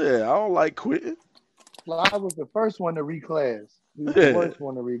 Yeah, I don't like quitting. Sly was the first one to reclass. He was Yeah. the worst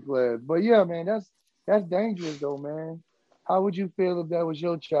one to reclass. But yeah, man, that's dangerous though, man. How would you feel if that was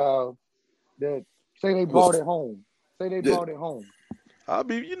your child that say they brought it home? Say they Yeah. brought it home. I'll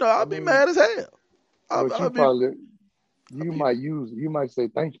be mean, mad as hell. But I'll you be, probably you might say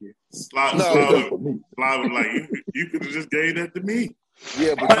thank you. Sly No. was like, you could have just gave that to me.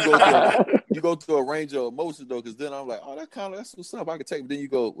 Yeah, but you go to a range of emotions though, because then I'm like, oh, that's what's up. I can take. But then you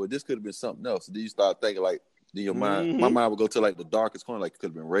go, well, this could have been something else. Then you start thinking like, then your mind, my mind would go to like the darkest corner. Like it could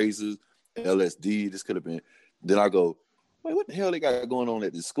have been razors, LSD. This could have been. Then I go, wait, what the hell they got going on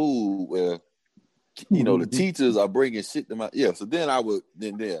at the school where, you know, the teachers are bringing shit to my So then now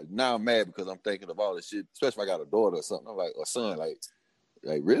I'm mad because I'm thinking of all this shit, especially if I got a daughter or something. I'm like, or son, like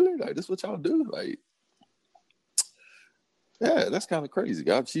really, like this what y'all do, like. Yeah, that's kind of crazy.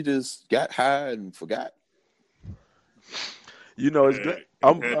 She just got high and forgot. you know, it's It good.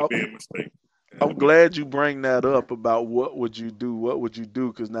 had to be a mistake. I'm glad you bring that up about what would you do? What would you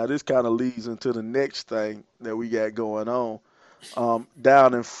do? Because now this kind of leads into the next thing that we got going on.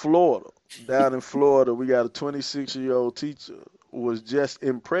 Down in Florida, we got a 26-year-old teacher who was just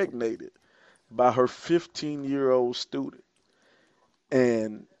impregnated by her 15-year-old student.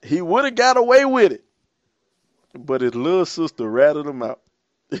 And he would have got away with it, but his little sister ratted him out.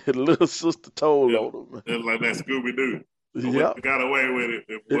 His little sister told on him. Just like that Scooby Doo. Yep. Got away with it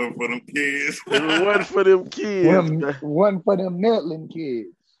if it wasn't for them kids. If it wasn't for them kids. One for them meddling kids.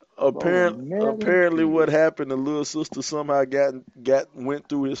 Apparently what happened, the little sister somehow went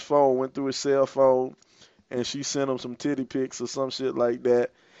through his cell phone, and she sent him some titty pics or some shit like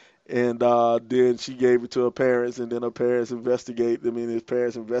that. And then she gave it to her parents, and then her parents investigated. His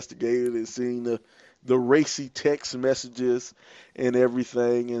parents investigated and seen the racy text messages and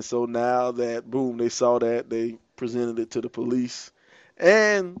everything. And so now that, boom, they saw that, they presented it to the police.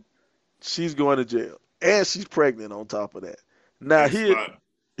 And she's going to jail. And she's pregnant on top of that. Now, here's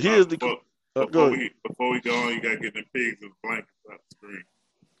the... Before we go on, you got to get the pigs and blankets out the screen.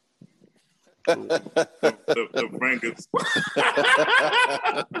 The blankets.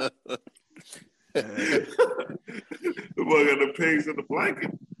 The boy got the pigs in the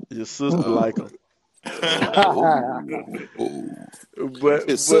blanket. Your sister like them. But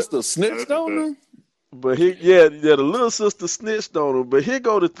his sister snitched on him. But the little sister snitched on him. But here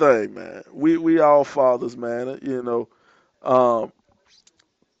go the thing, man. We all fathers, man. You know,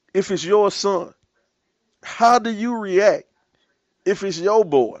 if it's your son, how do you react if it's your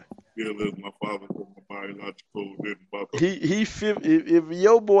boy? Yeah, that's my father from my biological mother. If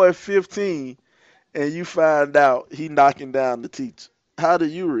your boy 15 and you find out he knocking down the teacher, how do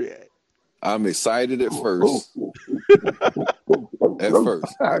you react? I'm excited at first.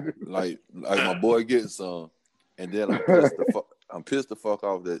 Like my boy getting some, and then I'm pissed the fuck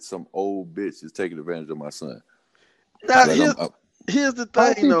off that some old bitch is taking advantage of my son. Now here's the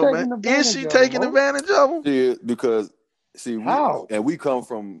thing, though, man. Is she taking advantage of him? Yeah, because how? We come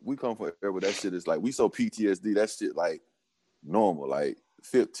from where that shit is like we so PTSD. That shit like normal, like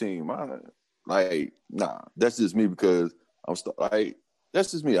 15. Nah, that's just me because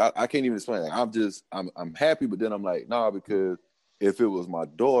that's just me. I can't even explain. Like, I'm happy, but then I'm like, nah, because if it was my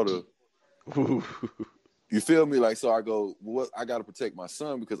daughter, you feel me? Like, so I go, well, I got to protect my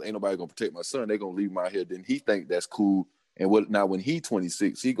son because ain't nobody gonna protect my son. They gonna leave him out here. Then he think that's cool. And now when he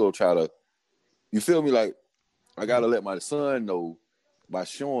 26, he go try to, you feel me? Like, I got to let my son know by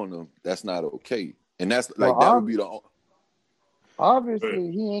showing him that's not okay. And that's like, that would be the...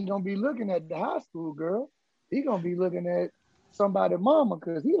 Obviously, he ain't going to be looking at the high school girl. He going to be looking at somebody's mama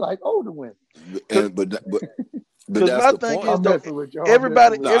because he like older women. But that's my the thing point. Is, though,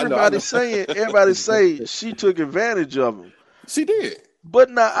 everybody say she took advantage of him. She did.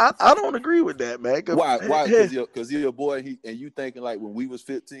 But now I don't agree with that, man. Why? Because you're a boy, and you thinking like when we was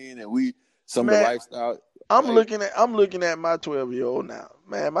 15 and of the lifestyle. I'm looking at my 12-year-old now,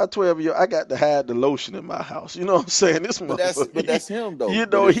 man. My 12-year-old, I got to hide the lotion in my house. You know what I'm saying? But that's him though. You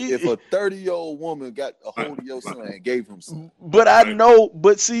know, if a 30-year-old woman got a hold of your son and gave him some. But I know.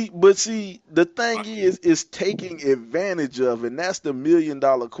 But see, the thing is taking advantage of, and that's the $1 million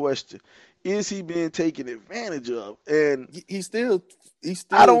question. is he being taken advantage of? And He's still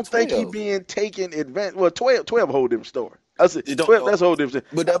I don't think he 12. being taken advantage. Well, 12 a whole different story. I said It don't, 12. That's a whole different.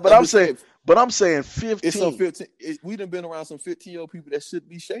 but I'm saying, it's some 15. 15. We done been around some 15-year-old people that should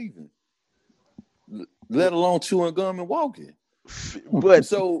be shaving, let alone chewing gum and walking. But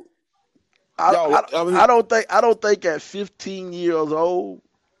So I mean, don't think at 15 years old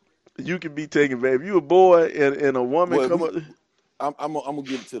you can be taken back. If you a boy and a woman come up. I'm gonna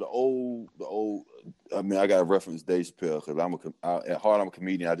give it to the old. I mean, I got to reference Dave Chappelle because at heart I'm a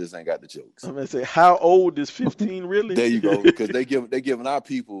comedian. I just ain't got the jokes. I'm gonna say, how old is 15 really? There you go, because they giving our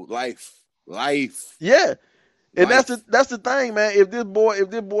people life. Yeah, and life. that's the thing, man. If this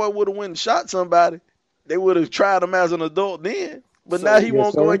boy would have went and shot somebody, they would have tried him as an adult then. But now he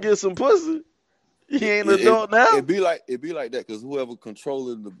won't go and get some pussy. He ain't an adult now. It'd be like that because whoever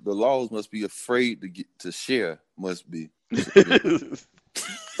controlling the laws must be afraid to share. Must be. well,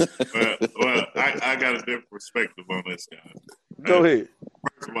 I got a different perspective on this, guys. Go ahead.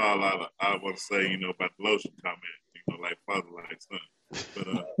 First of all, I want to say, about the lotion comment, like father, like son.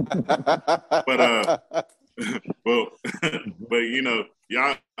 But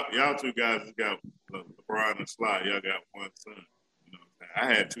y'all two guys got LeBron and Sly. Y'all got one son. I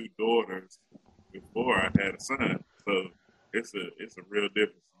had two daughters before I had a son, so it's a real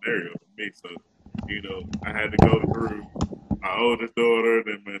different scenario for me. So I had to go through my oldest daughter,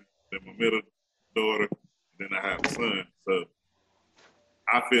 then my middle daughter, then I have a son. So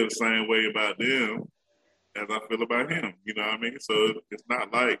I feel the same way about them as I feel about him. You know what I mean? So it's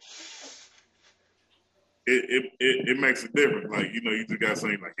not like it makes a difference. Like you just got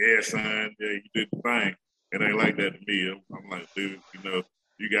something like, yeah, son, yeah, you did the thing. It ain't like that to me. I'm like, dude,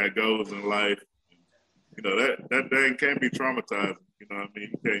 you got goals in life. That thing can be traumatizing. You know what I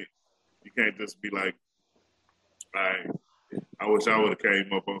mean? You can't just be like, I wish I would have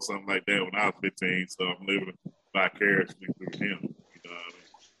came up on something like that when I was 15, so I'm living vicariously through him. You know what I mean?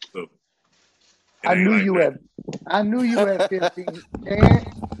 So I knew you at 15. Dan,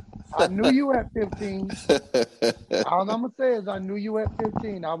 I knew you at 15. All I'm gonna say is I knew you at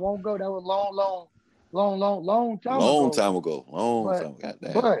 15. I won't go. That was long time ago.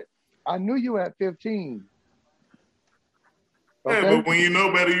 Goddamn. But I knew you at 15. Okay? Yeah, but when you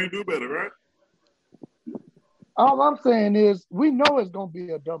know better, you do better, right? All I'm saying is we know it's gonna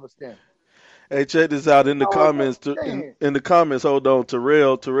be a double standard. Hey, check this out in the comments. In the comments, hold on.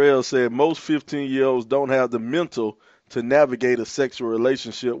 Terrell said most 15-year-olds don't have the mental to navigate a sexual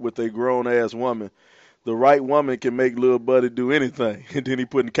relationship with a grown-ass woman. The right woman can make little buddy do anything. And then he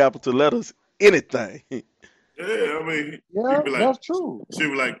put in capital letters, anything. Yeah, I mean, that's true. She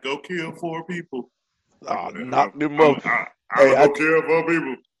was like, go kill 4 people. Knock them up. I'm going to kill 4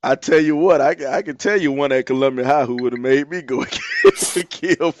 people. I tell you what, I can tell you one at Columbia High who would have made me go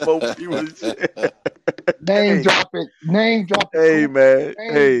kill 4 people. Name drop it. Hey, man.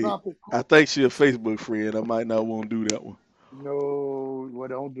 I think she a Facebook friend. I might not want to do that one. No, well,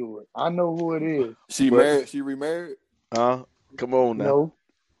 don't do it. I know who it is. She married? She remarried? Come on now. No.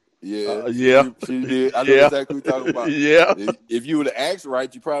 Yeah. Yeah. She did. I know exactly what you're talking about. Yeah. If you would have asked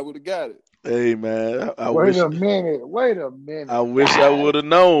right, you probably would have got it. Hey, man. Wait a minute. I wish I would have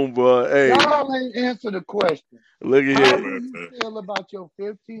known, but hey. Y'all ain't answer the question. Look at How here. do you feel about your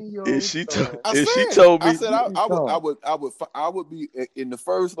 15-year-old If she son? told me. I said I would be in the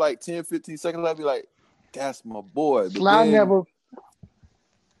first like 10, 15 seconds. I'd be like, "That's my boy." But Sly then, never.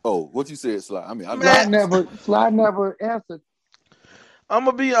 Oh, what you said, Sly? I mean, Sly never answered. I'm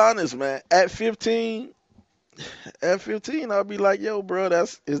gonna be honest, man. At 15, I'll be like, "Yo, bro,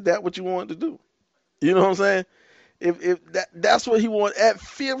 is that what you wanted to do?" You know what I'm saying? If that's what he wanted at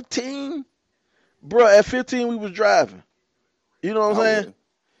 15, bro. At 15, we was driving. You know what I'm saying?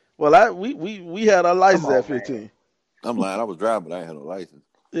 Well, we had our license at 15. Man. I'm lying. I was driving, but I ain't had no license.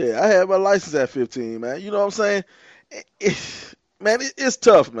 Yeah, I had my license at 15, man. You know what I'm saying? It's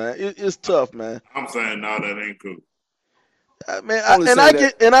tough, man. It's tough, man. I'm saying no, that ain't cool. I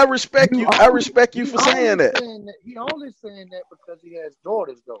respect you. I respect you for saying that. He only saying that because he has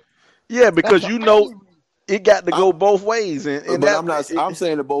daughters, though. Yeah, because it got to go both ways, I'm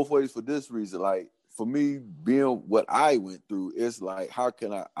saying it both ways for this reason. Like for me, being what I went through, it's like how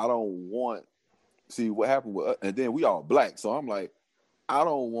can I don't want see what happened with us, and then we all black, so I'm like I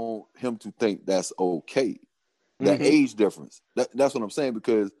don't want him to think that's okay. That age difference. That's what I'm saying,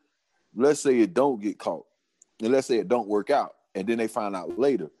 because let's say it don't get caught. And let's say it don't work out, and then they find out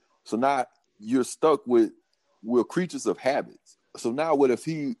later. So now you're stuck with we're creatures of habits. So now what if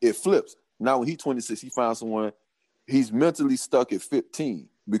it flips? Now when he's 26, he finds someone, he's mentally stuck at 15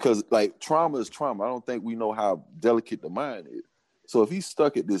 because like trauma is trauma. I don't think we know how delicate the mind is. So if he's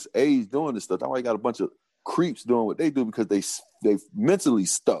stuck at this age doing this stuff, that's why you got a bunch of creeps doing what they do, because they mentally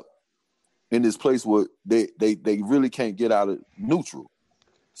stuck in this place where they really can't get out of neutral.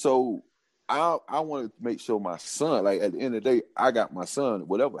 So I want to make sure my son, like at the end of the day, I got my son.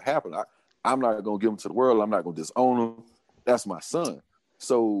 Whatever happened, I'm not gonna give him to the world. I'm not gonna disown him. That's my son.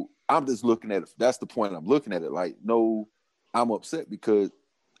 So I'm just looking at it. That's the point I'm looking at it. Like, no, I'm upset because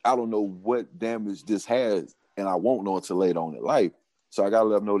I don't know what damage this has, and I won't know until later on in life. So I gotta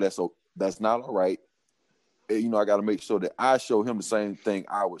let him know that's not all right. And, you know, I gotta make sure that I show him the same thing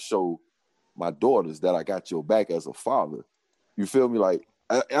I would show my daughters, that I got your back as a father. You feel me? Like,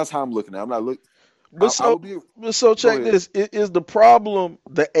 that's how I'm looking at it. I'm not looking. But so check this. Is the problem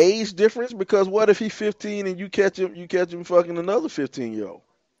the age difference? Because what if he's 15 and you catch him fucking another 15-year-old?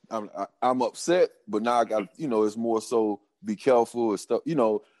 I'm upset, but now I got, you know, it's more so be careful and stuff, you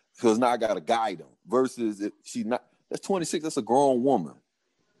know, because now I got to guide them. Versus if she's not, that's 26. That's a grown woman.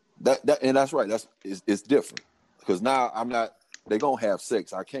 And that's right. It's different, because now I'm not. They gonna have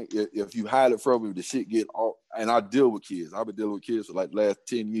sex. I can't. If you hide it from me, the shit get all. And I deal with kids. I've been dealing with kids for like the last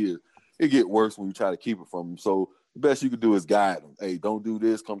 10 years. It get worse when you try to keep it from them. So the best you can do is guide them. Hey, don't do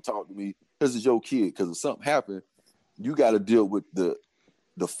this. Come talk to me. This is your kid. Because if something happened, you got to deal with the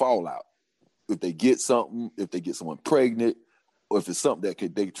fallout. If they get something, if they get someone pregnant, or if it's something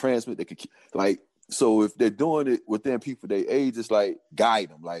that they transmit, they could like. So if they're doing it within people their age, it's like guide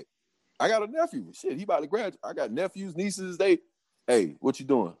them. Like, I got a nephew. Shit, he about to graduate. I got nephews, nieces. Hey, what you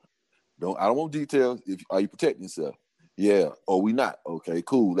doing? I don't want details. Are you protecting yourself? Yeah. Or we not? Okay,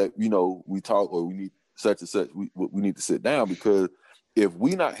 cool. We talk, or we need such and such. We need to sit down, because if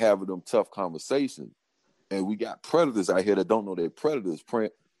we not having them tough conversations, and we got predators out here that don't know they're predators,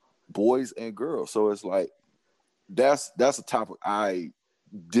 boys and girls. So it's like that's a topic I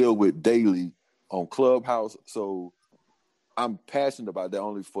deal with daily on Clubhouse. So I'm passionate about that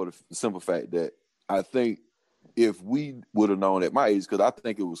only for the simple fact that I think if we would have known at my age, because I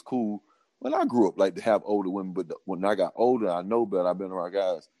think it was cool when I grew up, like, to have older women, but when I got older, I know better. I've been around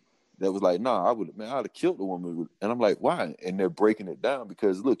guys that was like, nah, I'd have killed a woman. And I'm like, why? And they're breaking it down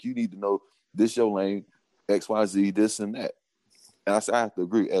because, look, you need to know this your lane, X, Y, Z, this and that. And I said, I have to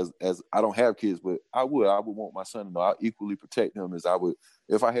agree. As I don't have kids, but I would want my son to know I equally protect him as I would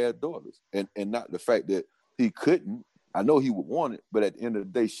if I had daughters. And not the fact that he couldn't. I know he would want it, but at the end of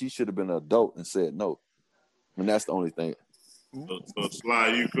the day, she should have been an adult and said no. And that's the only thing. So Sly,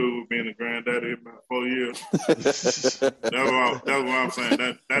 you cool with being a granddaddy in about 4 years? that's what I'm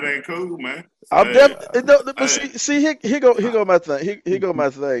saying. That ain't cool, man. Here go my thing. Here go my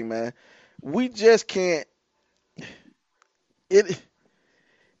thing, man. We just can't. It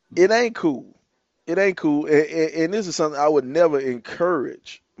ain't cool. It ain't cool. And this is something I would never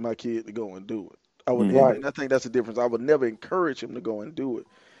encourage my kid to go and do it. I would, and I think that's the difference. I would never encourage him to go and do it.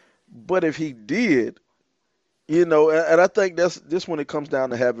 But if he did, you know, and I think that's this when it comes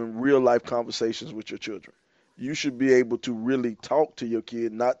down to having real life conversations with your children. You should be able to really talk to your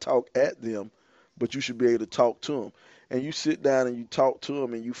kid, not talk at them, but you should be able to talk to them. And you sit down and you talk to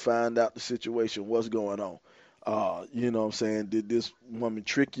them and you find out the situation, what's going on. You know what I'm saying? Did this woman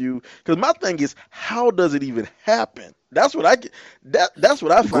trick you? Because my thing is, how does it even happen? That's what I get. That's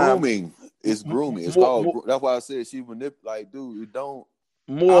what I find. Grooming. It's grooming. It's called. That's why I said she manipulates. Like, dude, you don't.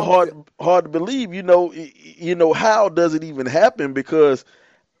 More hard to believe. You know how does it even happen? Because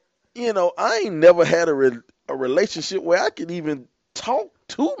I ain't never had a relationship where I could even talk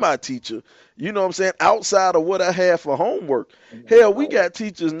to my teacher. You know what I'm saying? Outside of what I had for homework. Hell, we got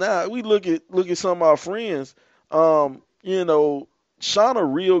teachers now. We look at some of our friends. Shauna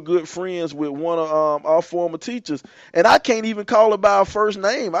real good friends with one of our former teachers, and I can't even call her by her first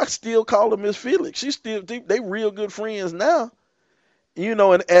name. I still call her Miss Felix. They real good friends now.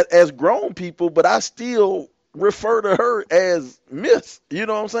 And as grown people, but I still refer to her as Miss. You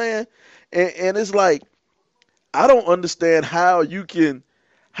know what I'm saying? And it's like, I don't understand how would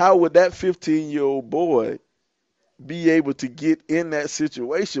that 15-year-old boy be able to get in that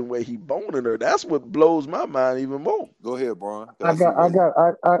situation where he boning her? That's what blows my mind even more. Go ahead, Brian. I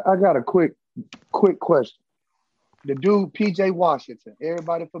got a quick question. The dude, PJ Washington,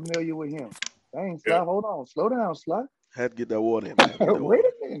 everybody familiar with him? Dang, Sly, hold on, slow down, Sly. Had to get that water in, man. Wait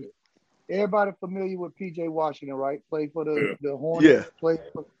a minute. Everybody familiar with PJ Washington, right? Played for the Hornets. Yeah.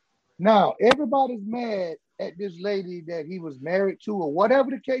 Now, everybody's mad at this lady that he was married to, or whatever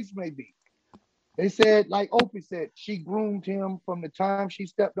the case may be. They said, like Opie said, she groomed him from the time she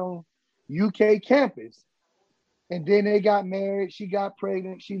stepped on UK campus. And then they got married. She got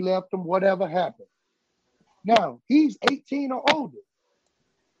pregnant. She left him. Whatever happened. Now, he's 18 or older.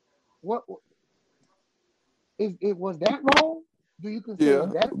 Was that wrong? Do you consider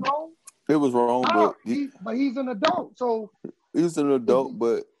Yeah, that wrong? it was wrong, Oh, but but he's an adult, so he's an adult,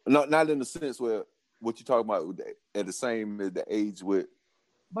 but not in the sense where what you talking about at the same as the age with.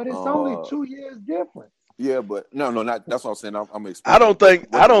 but it's only 2 years difference. Yeah, but no, not that's what I'm saying. I'm I explaining. don't think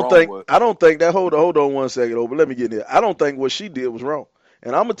what the wrong was. I don't think that hold on 1 second over. Let me get in there. I don't think what she did was wrong.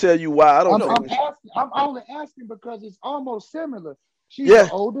 And I'm gonna tell you why I don't think I'm only asking because it's almost similar. She's Yeah. an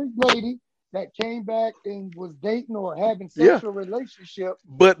older lady that came back and was dating or having sexual relationship.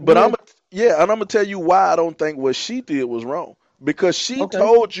 But and I'm gonna tell you why I don't think what she did was wrong. Because she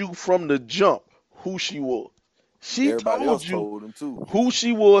told you from the jump who she was. She Everybody told else you told him too. who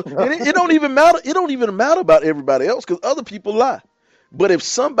she was. And it don't even matter. It don't even matter about everybody else because other people lie. But if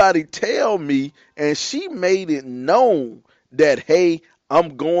somebody tell me and she made it known that, hey,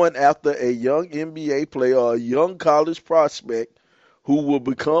 I'm going after a young NBA player or a young college prospect who will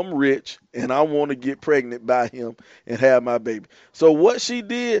become rich and I want to get pregnant by him and have my baby. So what she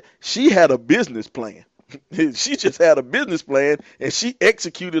did, she had a business plan. She just had a business plan and she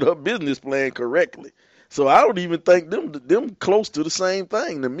executed her business plan correctly. So I don't even think them close to the same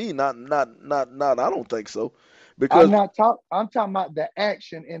thing to me. Not. I don't think so. Because I'm talking about the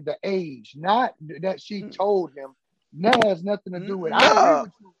action and the age, not that she told him. That has nothing to do with it. I agree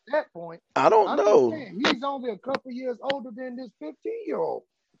with you at that point. I don't know. He's only a couple years older than this 15-year-old.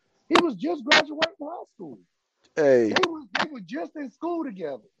 He was just graduating high school. Hey, they were just in school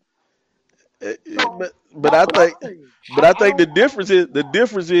together. But I think the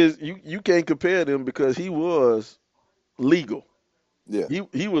difference is you can't compare them because he was legal. Yeah,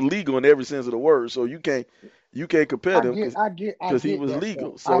 he was legal in every sense of the word. So you can't compare them because he was legal.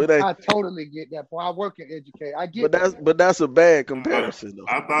 Point. So it ain't. I totally get that point. I work in education. I get. But that's a bad comparison though.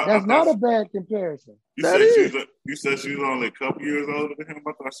 That's not a bad comparison. You said she was only a couple years older than him.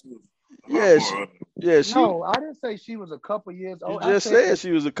 I thought she was. No, I didn't say she was a couple years old. You just said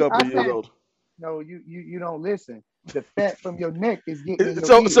she was a couple years old. No, you don't listen. The fat from your neck is getting.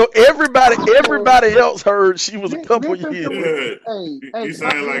 So everybody else heard she was a couple years. You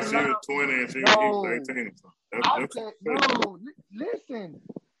sound like she was 20 and she was 18.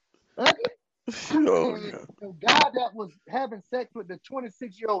 No, listen. The guy that was having sex with the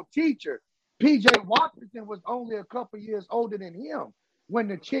 26-year-old teacher, PJ Washington, was only a couple years older than him when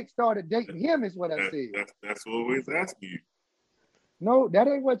the chick started dating him. Is what I said. That's what we was asking you. No, that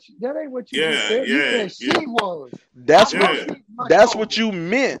ain't what you said. You said she was. That's what you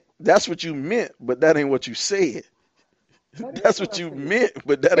meant. That's what you meant, but that ain't what you said. That's what you meant,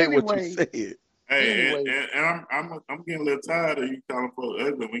 but that ain't what you said. Hey, and I'm getting a little tired of you calling for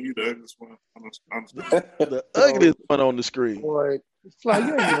ugly when you the ugliest one on the screen. The ugliest one on the screen. Boy, it's like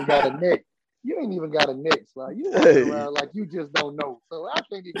you ain't even got a neck. You ain't even got a neck, like you walking around like you just don't know. So I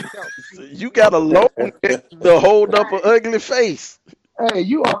can't even tell. You got a long neck to hold up an ugly face. Hey,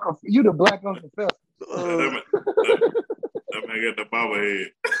 you the black Uncle Fester. That man got the bobber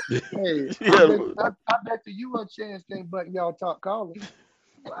head. Hey, I bet you a chance can't button y'all talk calling.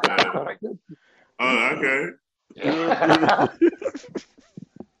 Okay.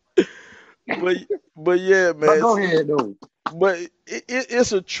 but yeah, man. But go ahead, though. But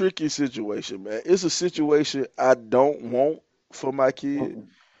it's a tricky situation, man. It's a situation I don't want for my kid,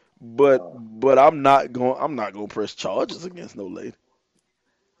 but I'm not gonna press charges against no lady.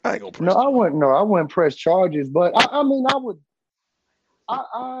 I ain't gonna press. I wouldn't press charges, but I mean, I would.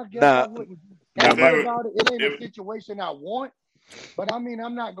 I guess I wouldn't. About it. It ain't a situation I want, but I mean,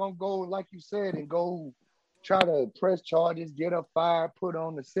 I'm not gonna go like you said and go try to press charges, get a fire put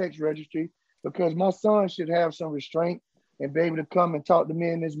on the sex registry because my son should have some restraint and be able to come and talk to me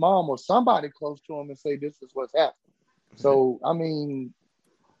and his mom or somebody close to him and say this is what's happening. So I mean,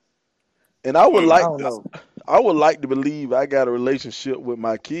 and I would like to believe I got a relationship with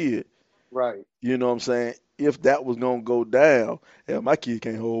my kid. Right. You know what I'm saying? If that was gonna go down, my kid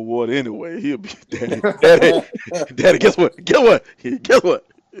can't hold water anyway. He'll be daddy. Guess what?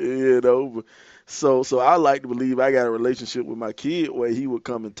 You know. So I like to believe I got a relationship with my kid where he would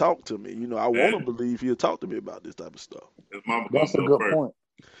come and talk to me. You know, I want to believe he'll talk to me about this type of stuff. That's a good point.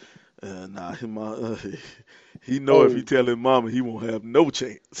 Nah, he know if he tell his mama, he won't have no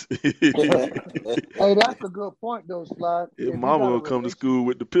chance. Hey, that's a good point though, Slide. If mama will come to school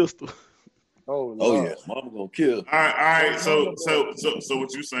with the pistol. Oh yeah, mama gonna kill. All right. So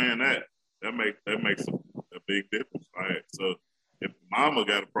what you saying that makes a big difference. All right. So if mama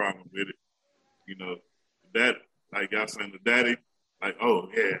got a problem with it, you know, that like y'all saying the daddy, like, oh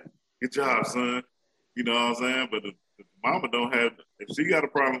yeah, good job, son. You know what I'm saying? But if mama don't have, if she got a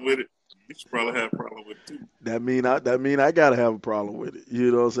problem with it, you should probably have a problem with it too. That mean I gotta have a problem with it.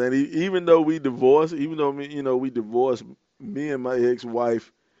 You know what I'm saying? Even though we divorced, we divorced me and my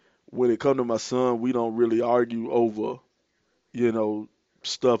ex-wife, when it come to my son, we don't really argue over, you know,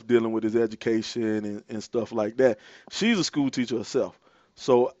 stuff dealing with his education and stuff like that. She's a school teacher herself.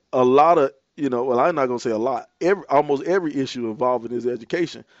 So a lot of, well, I'm not gonna say a lot. Almost every issue involving his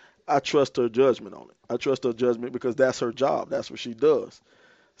education, I trust her judgment on it. I trust her judgment because that's her job. That's what she does.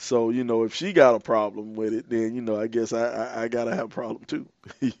 So, if she got a problem with it, then, I guess I gotta have a problem too.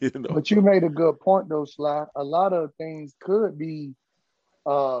 But you made a good point though, Sly. A lot of things could be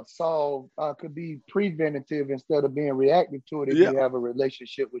solved, could be preventative instead of being reactive to it if Yeah. you have a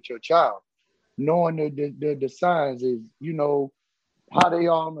relationship with your child. Knowing the signs is, how they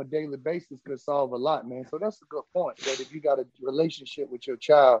are on a daily basis could solve a lot, man. So that's a good point. That if you got a relationship with your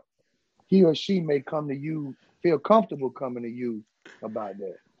child, he or she may come to you, feel comfortable coming to you about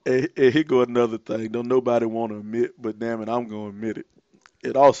that. And here go another thing. Don't nobody want to admit, but damn it, I'm gonna admit it.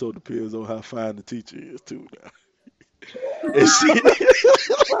 It also depends on how fine the teacher is too. Now. If she,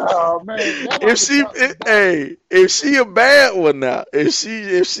 Oh man, if she a bad one now, if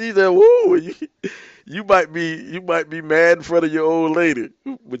she that woo, you might be mad in front of your old lady,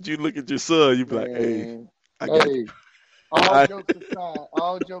 but you look at your son, you be like, hey, I got you. All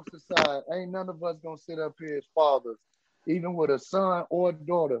jokes aside, ain't none of us gonna sit up here as fathers, even with a son or a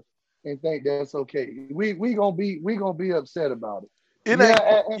daughter, and think that's okay. We gonna be upset about it.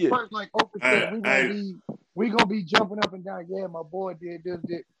 First, like Oprah said, we gonna be jumping up and down. Yeah, my boy did this.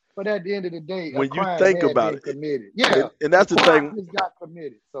 But at the end of the day, when you think about it, committed. And that's the thing. Just got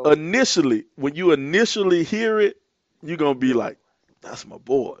committed. So initially, when you initially hear it, you're gonna be like, "That's my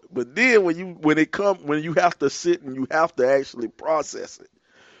boy." But then when you have to sit and you have to actually process it.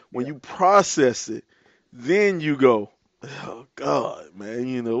 When you process it, then you go, "Oh God,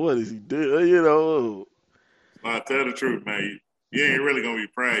 man, what is he doing?" I tell the truth, man. You ain't really gonna be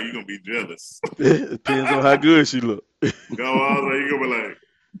proud. You're gonna be jealous. It depends on how good she look. Go all the way. You gonna be like,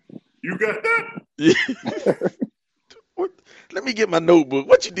 you got that? Let me get my notebook.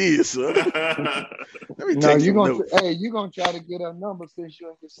 What you did, son? Let me take some notes. You gonna try to get her number since you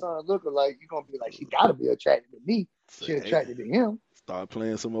and your son look alike. You gonna be like, she gotta be attracted to me. She attracted to him. Start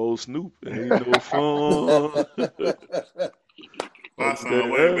playing some old Snoop. Ain't no fun. My son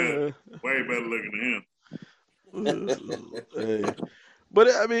way better looking than him. Hey. But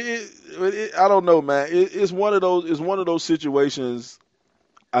I mean, I don't know, man. It's one of those situations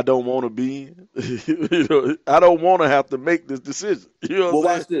I don't want to be in. I don't want to have to make this decision. You know what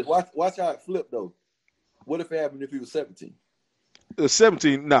I'm saying? Watch how it flipped though. What if it happened if he was 17?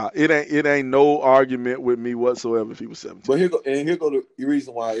 17, nah, it ain't no argument with me whatsoever if he was 17. But here go the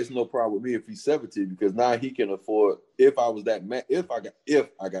reason why it's no problem with me if he's 17, because now he can afford. If I was that mad, if I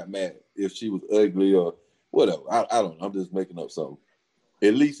got mad, if she was ugly or whatever, I don't know. I'm just making up something.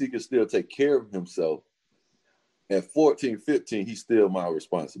 At least he can still take care of himself. At 14, 15, he's still my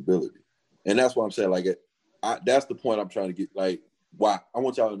responsibility, and that's why I'm saying that's the point I'm trying to get. Like, why I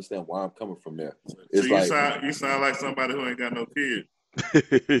want y'all to understand why I'm coming from there. It's so you sound like somebody who ain't got no kids.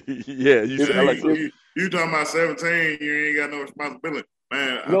 Yeah, you sound like you talking about 17, you ain't got no responsibility.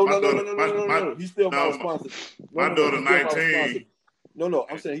 Man, no. He's still my responsibility. My daughter 19. No,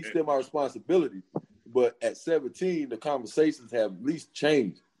 I'm saying he's still my responsibility. But at 17, the conversations have at least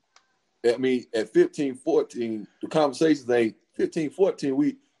changed. I mean, at 15, 14, the conversations ain't 15, 14.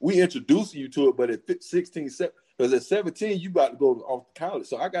 We introducing you to it, but at 16, 17, because at 17, you about to go off to college.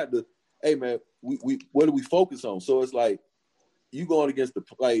 So I got to, hey man, we what do we focus on? So it's like you going against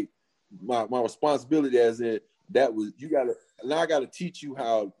my responsibility as in that was I gotta teach you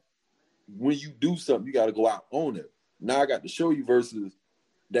how when you do something, you gotta go out on it. Now I got to show you versus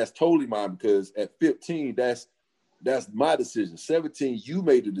that's totally mine, because at 15, that's my decision. 17, you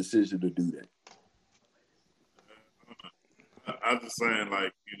made the decision to do that. I'm just saying,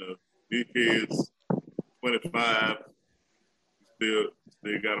 these kids, 25, still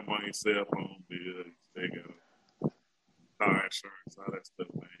got them on your cell phone bill, they got car insurance, all that stuff,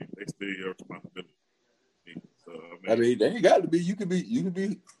 man. They still your responsibility. So I mean, they ain't got to be. You can be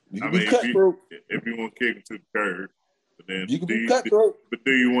cutthroat. If you want to kick them to the curb, but then you can be cutthroat. But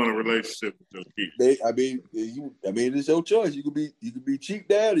do you want a relationship with your kids? It's your choice. You can be cheap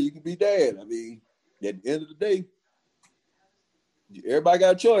dad or you can be dad. I mean, at the end of the day, everybody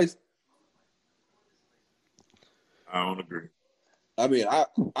got a choice. I don't agree. I mean,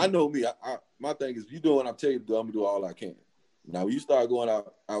 I know me. My thing is, if you do what I'm telling you to do, I'm gonna do all I can. Now, when you start going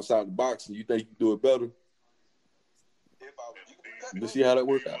outside the box and you think you can do it better, you see how that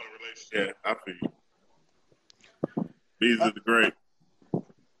works out. Yeah, I feel you. These are the great.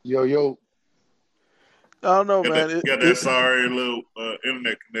 Yo. I don't know, man. Got that sorry little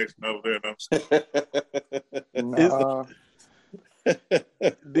internet connection over there.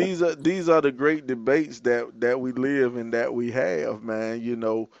 these are the great debates that we live and that we have, man. You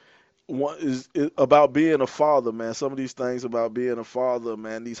know, one is about being a father, man. Some of these things about being a father,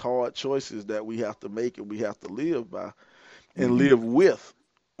 man. These hard choices that we have to make and we have to live by and Mhm. live with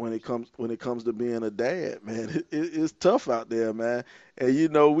when it comes to being a dad, man. It's tough out there, man. And you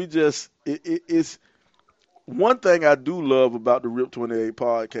know, it's one thing I do love about the Rip 28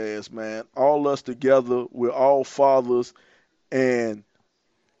 podcast, man. All us together, we're all fathers, and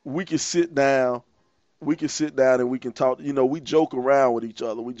we can sit down. We can sit down and we can talk. You know, we joke around with each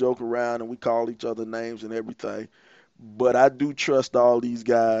other. We joke around and we call each other names and everything. But I do trust all these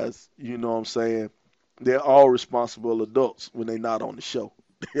guys. You know what I'm saying? They're all responsible adults when they're not on the show.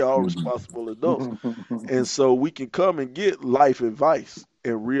 They're all Mhm. responsible adults. And so we can come and get life advice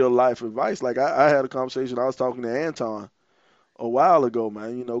and real life advice. Like I had a conversation. I was talking to Anton a while ago,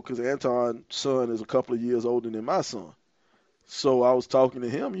 man. You know, because Anton's son is a couple of years older than my son. So I was talking to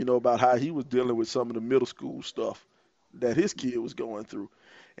him, you know, about how he was dealing with some of the middle school stuff that his kid was going through.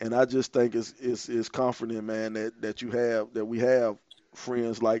 And I just think it's comforting, man, that we have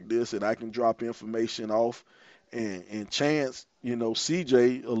friends like this, and I can drop information off. And Chance, you know,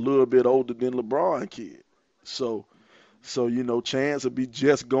 CJ a little bit older than LeBron kid, so you know, Chance will be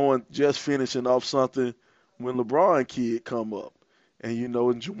just finishing off something when LeBron kid come up. And you know,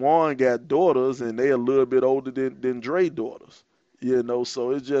 and Juwan got daughters, and they a little bit older than Dre daughters. You know,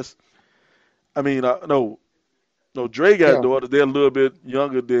 so it's just, I mean, no, Dre got Yeah, daughters. They're a little bit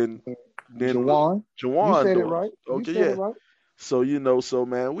younger than Jawan, you Juwan said it daughters. right. You Okay, said it yeah. right. So you know, so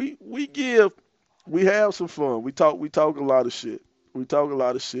man, we have some fun. We talk a lot of shit. We talk a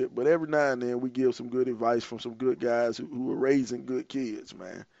lot of shit, but every now and then we give some good advice from some good guys who are raising good kids,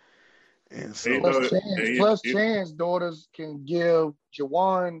 man. And And you so, Plus know, Chance, and plus Chance daughters can give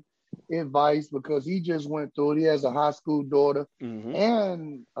Jawan advice because he just went through it. He has a high school daughter hmm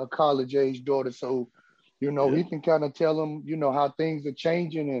and a college age daughter. So, yeah, he can kind of tell them, how things are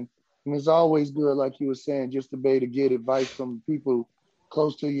changing. And it's always good, like you were saying, just to be able to get advice from people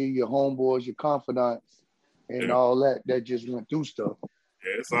close to you, your homeboys, your confidants, and yeah, all that just went through stuff.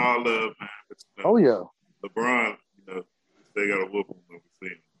 yeah, it's all love, man. But, Oh yeah. LeBron, they got a whoop him when we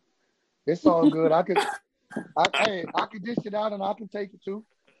see him. It's all good. I could dish it out and I can take it too.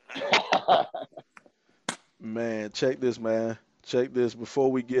 man, check this, man. Check this.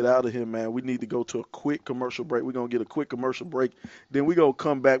 Before we get out of here, man, we need to go to a quick commercial break. We're gonna get a quick commercial break. Then we're gonna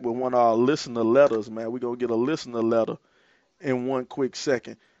come back with one of our listener letters, man. We're gonna get a listener letter in one quick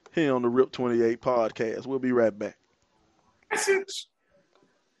second here on the Rip 28 podcast. We'll be right back. Message.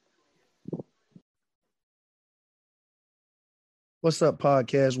 What's up,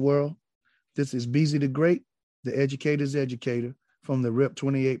 podcast world? This is Beezy the Great, the educator's educator from the Rip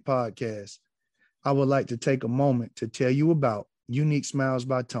 28 podcast. I would like to take a moment to tell you about Unique Smiles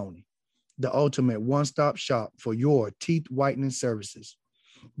by Tony, the ultimate one-stop shop for your teeth whitening services.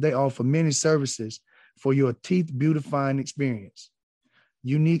 They offer many services for your teeth beautifying experience.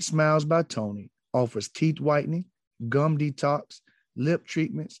 Unique Smiles by Tony offers teeth whitening, gum detox, lip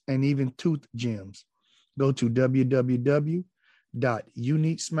treatments, and even tooth gems. Go to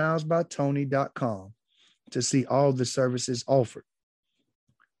www.uniquesmilesbytony.com to see all the services offered.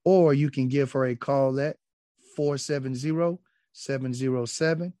 Or you can give her a call at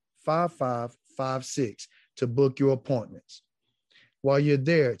 470-707-5556 to book your appointments. While you're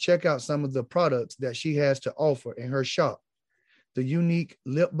there, check out some of the products that she has to offer in her shop. The Unique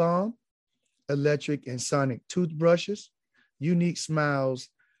Lip Balm, electric and sonic toothbrushes, Unique Smiles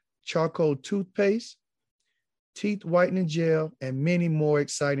charcoal toothpaste, teeth whitening gel, and many more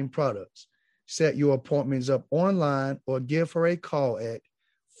exciting products. Set your appointments up online or give her a call at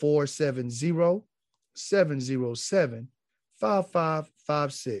 470-707-5556.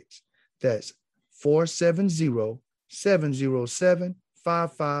 That's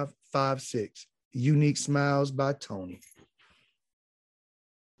 470-707-5556. Unique Smiles by Tony.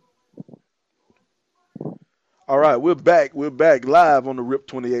 All right, we're back. We're back live on the Rip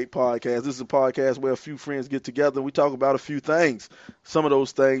 28 podcast. This is a podcast where a few friends get together and we talk about a few things. Some of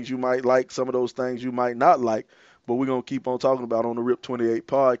those things you might like, some of those things you might not like, but we're going to keep on talking about on the Rip 28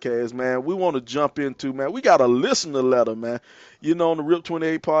 podcast, man. We want to jump into, man, we got a listener letter, man. You know, on the Rip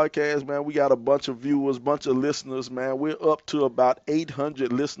 28 podcast, man, we got a bunch of viewers, bunch of listeners, man. We're up to about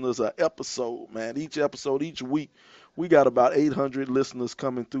 800 listeners an episode, man. Each episode, each week, we got about 800 listeners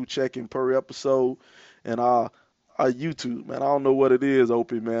coming through checking per episode. And our YouTube, man. I don't know what it is,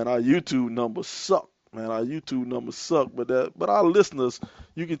 Opie, man. Our YouTube numbers suck, man. Our YouTube numbers suck, but our listeners,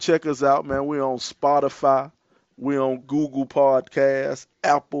 you can check us out, man. We're on Spotify, we're on Google Podcasts,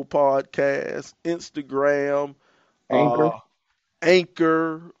 Apple Podcasts, Instagram, uh, Anchor.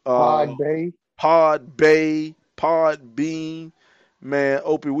 Anchor, Pod Bay. Podbay, Podbean. Man,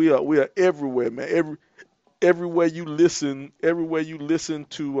 Opie, we are everywhere, man. Everywhere you listen, everywhere you listen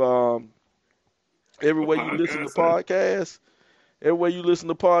to podcasts, everywhere you listen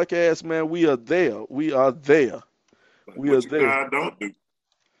to podcasts, man, we are there. We are there. Like, We are what you there. guys don't do.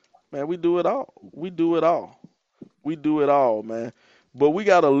 Man, we do it all. We do it all. We do it all, man. But we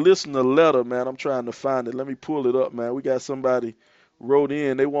got a listener letter, man. I'm trying to find it. Let me pull it up, man. We got somebody wrote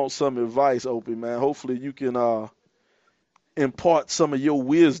in. They want some advice, Opie, man. Hopefully you can impart some of your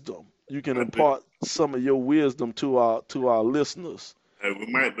wisdom. You can impart some of your wisdom to our listeners. Hey, we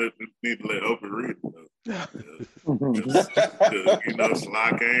might need to let Opie read it, though. You know, Sly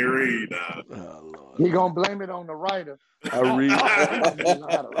can't read. Oh, Lord. He gonna blame it on the writer. Every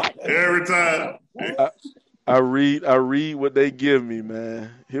time. I read what they give me, man.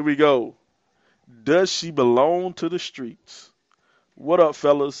 Here we go. Does she belong to the streets? What up,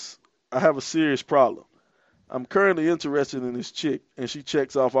 fellas? I have a serious problem. I'm currently interested in this chick, and she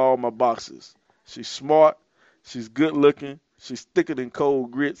checks off all my boxes. She's smart, she's good looking, she's thicker than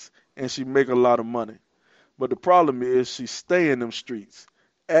cold grits, and she make a lot of money. But the problem is she stay in them streets.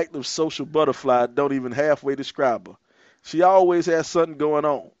 Active social butterfly, don't even halfway describe her. She always has something going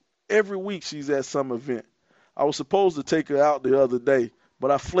on. Every week she's at some event. I was supposed to take her out the other day,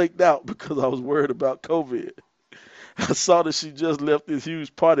 but I flaked out because I was worried about COVID. I saw that she just left this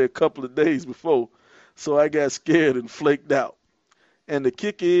huge party a couple of days before, so I got scared and flaked out. And the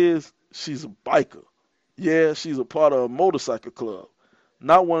kicker is, she's a biker. Yeah, she's a part of a motorcycle club.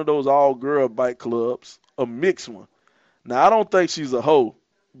 Not one of those all-girl bike clubs, a mixed one. Now, I don't think she's a hoe,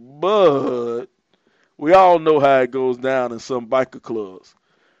 but we all know how it goes down in some biker clubs.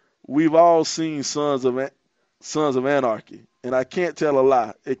 We've all seen Sons of Anarchy, and I can't tell a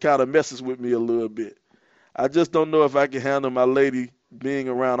lie. It kind of messes with me a little bit. I just don't know if I can handle my lady being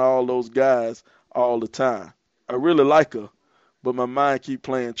around all those guys all the time. I really like her, but my mind keep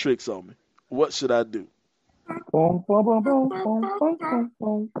playing tricks on me. What should I do?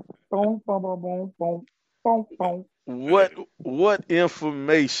 What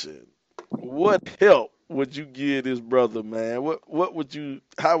information, what help would you give this brother, man?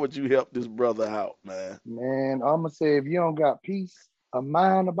 How would you help this brother out, man? Man, I'm gonna say if you don't got peace of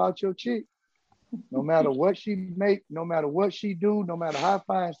mind about your chick, no matter what she make, no matter what she do, no matter how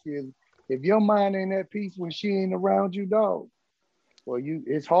fine she is, if your mind ain't at peace when she ain't around you, dog, well,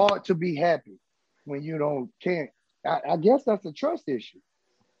 it's hard to be happy when you can't. I guess that's a trust issue.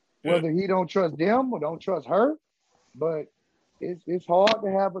 Whether he don't trust them or don't trust her, but it's hard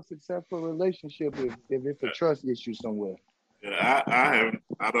to have a successful relationship if it's a trust issue somewhere. Yeah,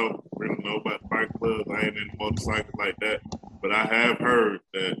 I don't really know about bike clubs. I ain't in motorcycles like that, but I have heard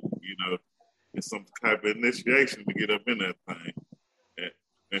that, you know, it's some type of initiation to get up in that thing.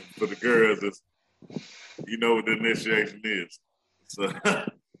 And for the girls, it's, you know what the initiation is. So,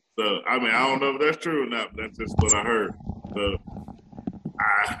 I mean, I don't know if that's true or not, but that's just what I heard. So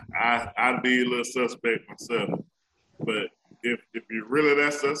I'd be a little suspect myself. But if you're really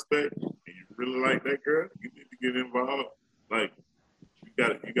that suspect and you really like that girl, you need to get involved. Like,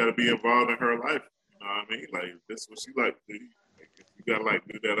 you gotta be involved in her life. You know what I mean? Like, that's what she like to do. You gotta like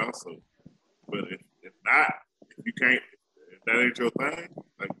do that also. But if not, if you can't, if that ain't your thing,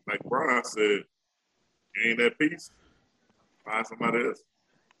 like Brian said, you ain't that peace, find somebody else.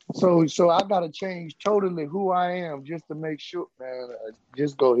 So I gotta change totally who I am just to make sure, man.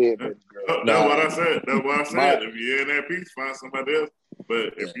 Just go ahead, baby girl. That's what I said. That's what I said. If you're in that peace, find somebody else.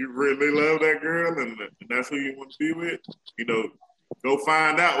 But if you really love that girl and that's who you want to be with, you know, go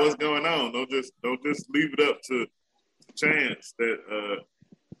find out what's going on. Don't just leave it up to chance that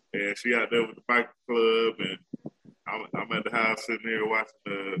and she out there with the bike club and I'm at the house sitting there watching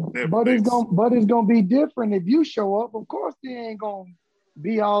Netflix. But it's gonna be different if you show up. Of course, they ain't gonna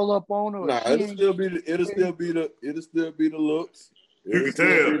be all up on her. Nah, it'll still be the looks. You can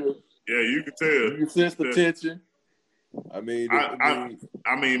tell. You can tell. You can sense the tension. I mean,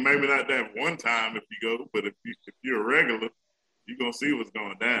 maybe not that one time if you go, but if you're a regular, you're gonna see what's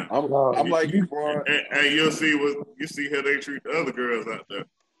going down. I'm like you, Brian. And you'll see how they treat the other girls out there.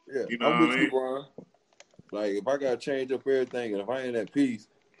 Yeah, you know I'm what with I mean? you, Brian. Like, if I gotta change up everything, and if I ain't at peace,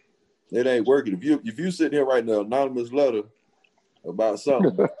 it ain't working. If you sitting here writing an anonymous letter about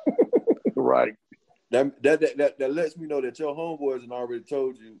something, right? That lets me know that your homeboys have already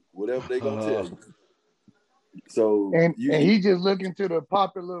told you whatever they gonna tell you. So and he just looking to the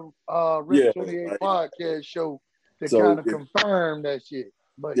popular Rip 28 podcast show to kind of confirm that shit.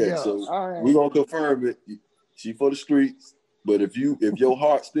 But so we gonna confirm it. She for the streets, but if your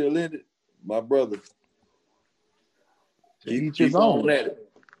heart's still in it, my brother, each his Keep on own. at it.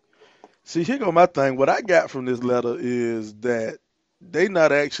 See, here go my thing. What I got from this letter is that they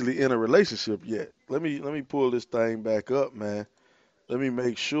not actually in a relationship yet. Let me pull this thing back up, man. Let me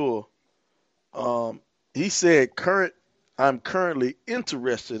make sure. Um, he said I'm currently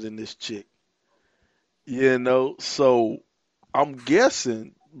interested in this chick. So I'm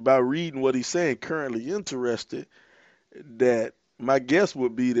guessing by reading what he's saying, currently interested, that my guess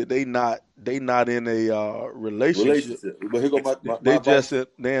would be that they not in a relationship. Relationship. But here go my They just advice.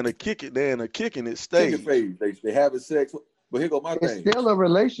 they're in a kicking it Chicken stage. phase. They having sex. But here go my It's thing. still a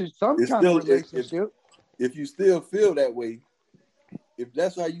relationship, some It's kind of still relationship. if you still feel that way, if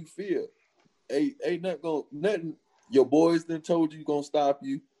that's how you feel, ain't nothing your boys then told you gonna stop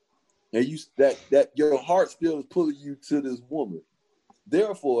you, and you that your heart still is pulling you to this woman.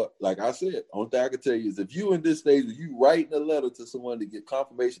 Therefore, like I said, only thing I can tell you is if you in this stage where you writing a letter to someone to get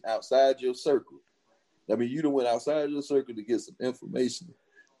confirmation outside your circle, I mean you done went outside your circle to get some information,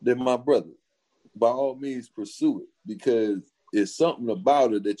 then my brother, by all means pursue it because it's something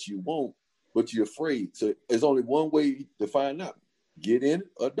about it that you want, but you're afraid. So there's only one way to find out: get in it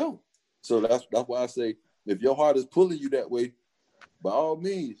or don't. So that's why I say if your heart is pulling you that way, by all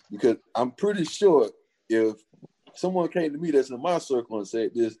means, because I'm pretty sure if someone came to me that's in my circle and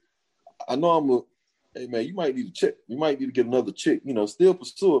said this, I know hey man, you might need to check. You might need to get another chick. Still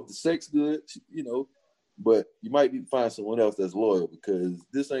pursue if the sex good. But you might need to find someone else that's loyal because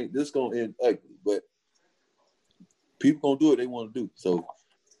this gonna end ugly. But people gonna do what they want to do. So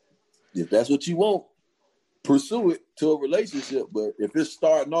if that's what you want, pursue it to a relationship. But if it's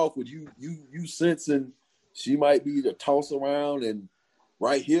starting off with you sensing she might be to toss around and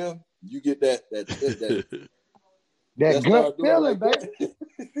right here you get that That gut feeling, like baby.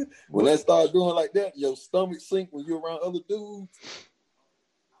 that. When that start doing like that, your stomach sink when you're around other dudes.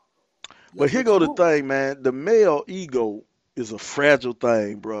 But here go the thing, man. The male ego is a fragile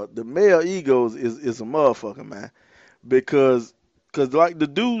thing, bro. The male ego is a motherfucker, man. Because like the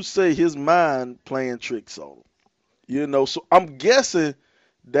dudes say, his mind playing tricks on him. So I'm guessing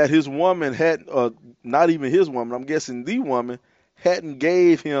that his woman had, not even his woman. I'm guessing the woman hadn't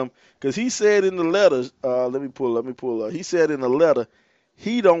gave him, because he said in the letter. Let me pull up. He said in the letter,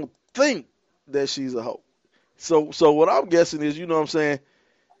 he don't think that she's a hoe. So what I'm guessing is, what I'm saying.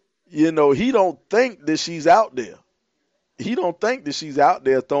 He don't think that she's out there. He don't think that she's out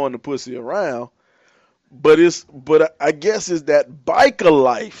there throwing the pussy around. But I guess it's that biker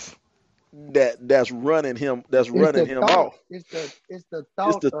life that's running him off. It's the It's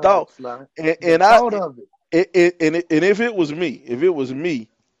thought the of thought. it, Sly. And, The and thought of it. and if it was me,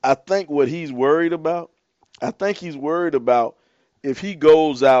 I think what he's worried about, if he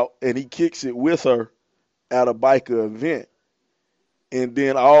goes out and he kicks it with her at a biker event, and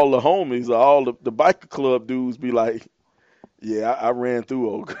then all the homies or all the biker club dudes be like, yeah, I ran through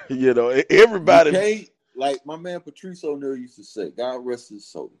Ogre. Everybody. You can't, like my man Patrice O'Neal used to say, God rest his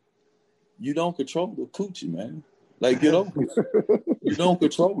soul. You don't control the coochie, man. Like get over it. You don't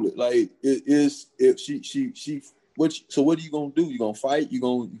control it. Like it is if she what are you gonna do? You gonna fight? You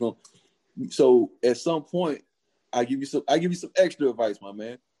gonna so at some point I give you some extra advice, my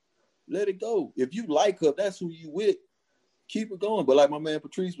man. Let it go. If you like her, that's who you with. Keep it going. But like my man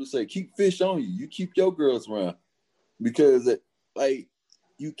Patrice would say, keep fish on you. You keep your girls around. Because like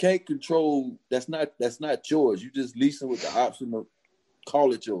you can't control, that's not yours. You just leasing with the option of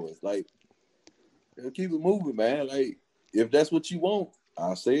call it yours. Like keep it moving, man. Like if that's what you want,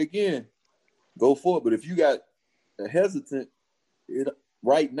 I'll say again, go for it. But if you got a hesitant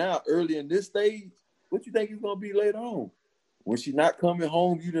right now, early in this stage, what you think it's gonna be later on? When she not coming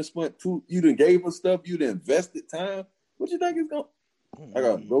home, you done gave her stuff, you done invested time. What you think it's gonna? I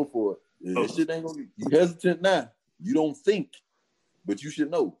gotta go for it. This shit ain't gonna be. You hesitant now. You don't think, but you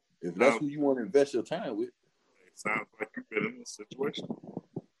should know if that's who you want to invest your time with. It sounds like you've been in this situation.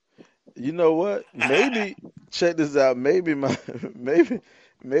 You know what? Maybe check this out. Maybe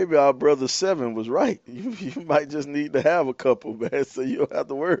our brother Seven was right. You might just need to have a couple, man, so you don't have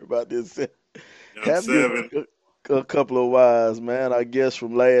to worry about this. Have Seven. you a couple of wives, man. I guess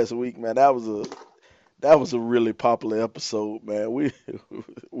from last week, man. That was a really popular episode, man.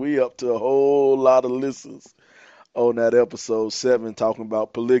 We up to a whole lot of listens on that episode 7 talking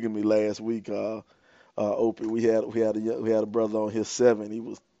about polygamy last week. Opie, we had a brother on here 7. He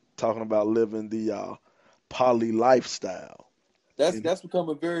was talking about living the poly lifestyle. That's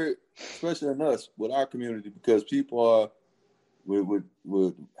becoming very, especially in us with our community, because people are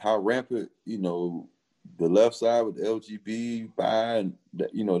with how rampant, the left side with the LGBT, bi, and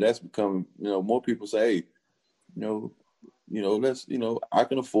that's becoming, more people say, hey, let's, I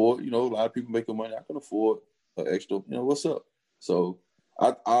can afford, a lot of people making money, I can afford extra, what's up? So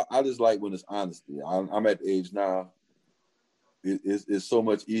I just like when it's honesty. I'm at the age now. It's so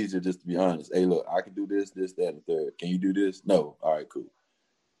much easier just to be honest. Hey, look, I can do this, that, and the third. Can you do this? No. All right, cool.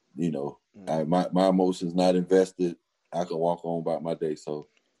 My emotions not invested. I can walk on about my day. So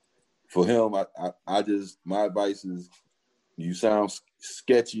for him, I just, my advice is, you sound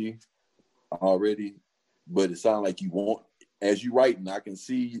sketchy already, but it sounds like you want, as you writing, I can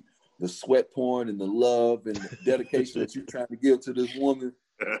see the sweat pouring and the love and the dedication that you're trying to give to this woman.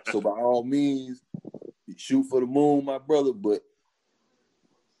 So by all means, shoot for the moon, my brother. But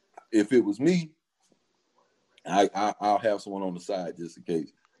if it was me, I'll have someone on the side just in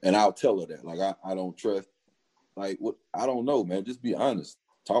case. And I'll tell her that. Like, I don't trust. Like, what? I don't know, man. Just be honest.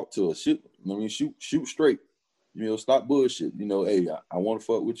 Talk to her. Shoot straight. Stop bullshit. Hey, I want to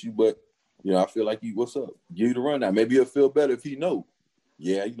fuck with you, but, I feel like you, what's up? Give you the rundown. Maybe he'll feel better if he know.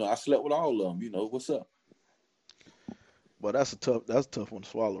 Yeah, I slept with all of them. What's up? Well, that's a tough one to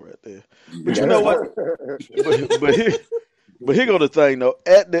swallow right there. But you know what? but here go the thing though.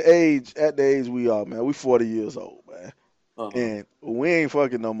 At the age we are, man, we 40 years old, man, and we ain't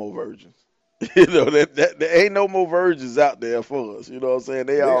fucking no more virgins. That there ain't no more virgins out there for us. You know what I'm saying?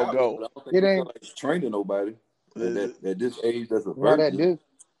 They all go. I don't think it ain't like training nobody at this age. That's a virgin.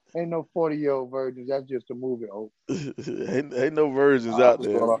 Ain't no 40-year-old virgins. That's just a movie. ain't no virgins out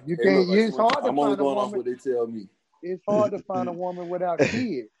there. You can't. It's hard to I'm only going off what they tell me. It's hard to find a woman without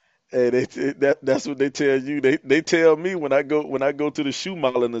kids. Hey, that's what they tell you. They tell me when I go to the shoe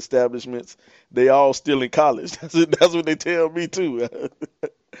modeling establishments, they all still in college. That's what they tell me too.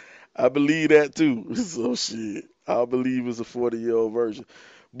 I believe that too. So shit, I believe it's a 40-year-old version.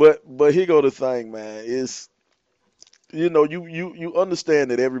 But here go the thing, man. It's you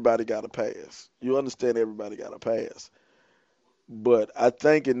understand that everybody got a pass. You understand everybody got a pass. But I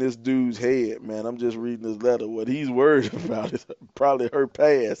think in this dude's head, man, I'm just reading this letter. What he's worried about is probably her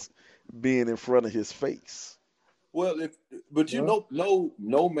past being in front of his face. Well,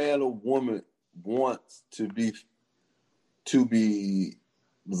 no man or woman wants to be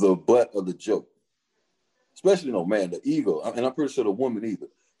the butt of the joke, especially no man, the ego, and I'm pretty sure the woman either.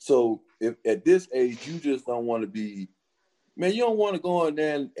 So if at this age you just don't want to be, man, you don't want to go in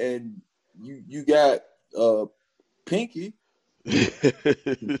there and you got Pinky.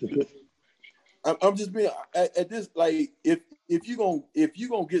 I'm just being at this, like, if you gonna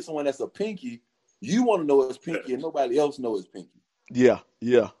get someone that's a Pinky, you want to know it's Pinky and nobody else knows it's Pinky. Yeah.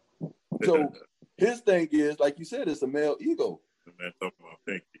 So his thing is, like you said, it's a male ego. The man talking about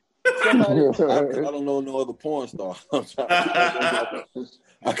Pinky. I don't know no other porn star.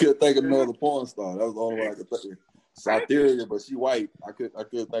 I couldn't think of no other porn star. That was the only one I could think of. Cytherea, but she white. I could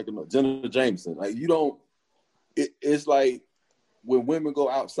think of no Jennifer Jameson. Like, you don't. It's like when women go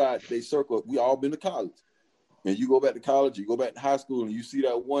outside, they circle. We all been to college, and you go back to college, you go back to high school, and you see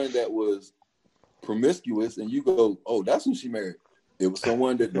that one that was promiscuous, and you go, "Oh, that's who she married." It was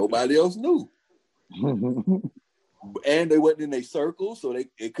someone that nobody else knew. And they wasn't in their circle, so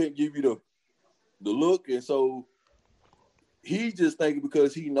it couldn't give you the look. And so he just thinking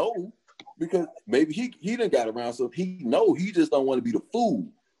because he know, because maybe he done got around, so he know he just don't want to be the fool.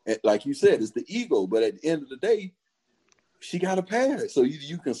 And like you said, it's the ego. But at the end of the day, she got a pass. So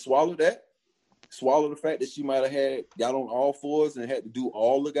you can swallow that. Swallow the fact that she might have got on all fours and had to do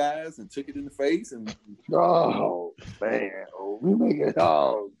all the guys and took it in the face. And oh, man. We make it,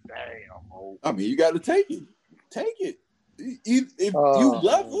 oh, damn. I mean, you got to take it. Take it. If you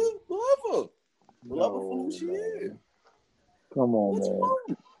love her. Love her for who she is. Come on,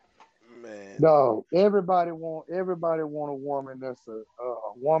 man. No, everybody want a woman that's a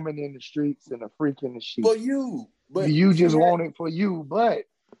woman in the streets and a freak in the sheets. But you just want it for you. But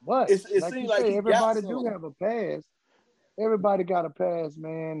it seems like everybody do have a pass. Everybody got a pass,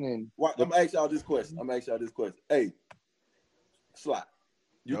 man. And I'm gonna ask y'all this question. Hey, Sly,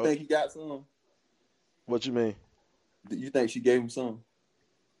 you think he got some? What you mean? Do you think she gave him some?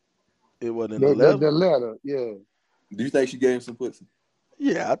 It wasn't in the letter. The letter, yeah. Do you think she gave him some pussy?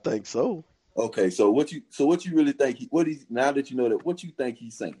 Yeah, I think so. Okay, so what you really think now that you know that, what you think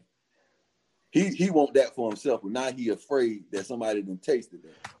he's saying? He want that for himself, but now he afraid that somebody done tasted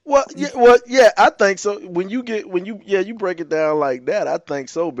that. Well, yeah, I think so. When you break it down like that, I think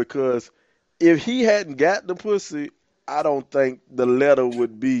so, because if he hadn't got the pussy, I don't think the letter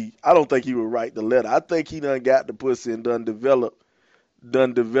would be. I don't think he would write the letter. I think he done got the pussy and done developed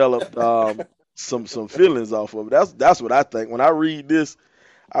some feelings off of it. That's what I think. When I read this,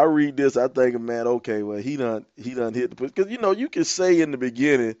 I think, man, okay, well, he done hit the pussy, because you can say in the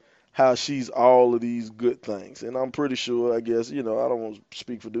beginning, how she's all of these good things. And I'm pretty sure, I guess, I don't want to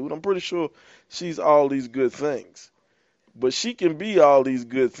speak for dude. I'm pretty sure she's all these good things. But she can be all these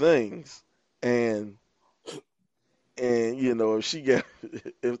good things, and if she get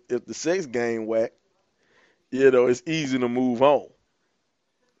if the sex game whack, it's easy to move on.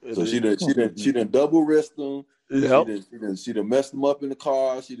 So she done double wrist him. Yep. She done messed him up in the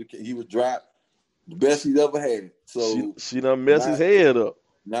car. He was dropped the best he's ever had. So she done messed his head up.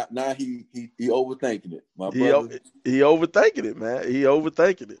 Now he overthinking it. My brother, he overthinking it, man. He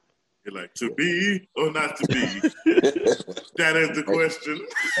overthinking it. You're like, to be or not to be? That is the question.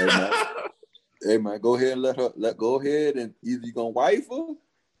 Hey man, go ahead and go ahead and either you gonna wife her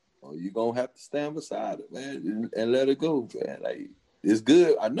or you gonna have to stand beside her, man, and let her go, man. Like, it's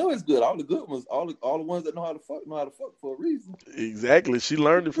good. I know it's good. All the good ones, all the ones that know how to fuck for a reason. Exactly. She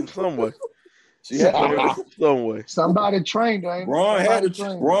learned it from somewhere. She had some way. Somebody trained her. Ron had the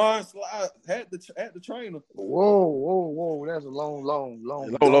trainer. Whoa! That's a long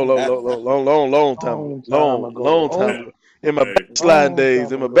time. In my backsliding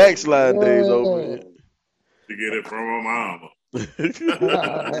days, over here. To get it from her mama.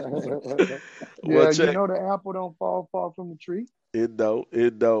 Yeah, the apple don't fall far from the tree. It don't.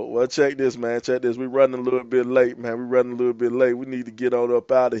 Well, check this, man. We running a little bit late, man. We need to get on up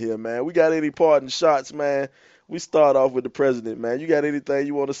out of here, man. We got any parting shots, man? We start off with the president, man. You got anything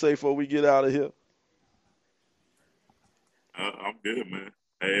you want to say before we get out of here? I'm good, man.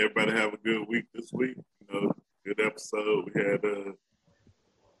 Hey, everybody have a good week this week. Good episode. We had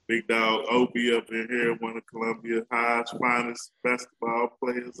Big Dog Opie up in here, one of Columbia High's finest basketball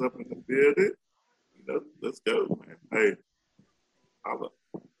players up in the building. Let's go, man. Hey.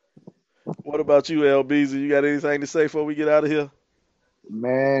 What about you, LBZ? You got anything to say before we get out of here?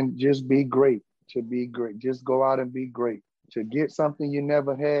 Man, just be great. To be great. Just go out and be great. To get something you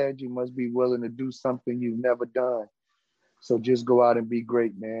never had, you must be willing to do something you've never done. So just go out and be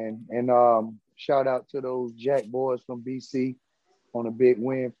great, man. And shout out to those Jack boys from BC on a big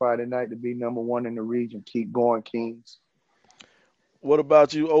win Friday night to be number one in the region. Keep going, Kings. What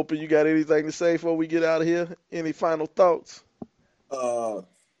about you, Opie? You got anything to say before we get out of here? Any final thoughts?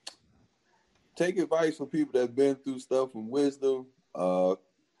 Take advice from people that've been through stuff from wisdom.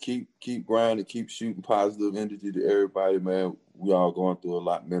 Keep grinding, keep shooting positive energy to everybody, man. We all going through a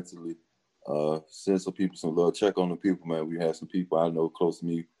lot mentally. Send some people some love. Check on the people, man. We had some people I know close to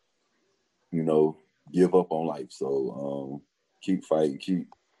me, give up on life. So keep fighting, keep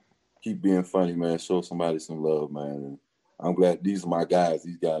being funny, man. Show somebody some love, man. And I'm glad these are my guys.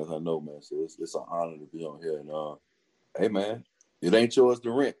 These guys I know, man. So it's an honor to be on here. And hey, man, it ain't yours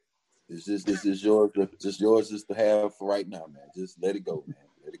to rent. It's just yours to have for right now, man. Just let it go, man.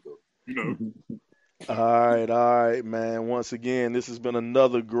 Let it go. All right, man. Once again, this has been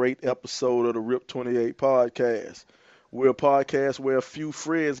another great episode of the RIP 28 podcast. We're a podcast where a few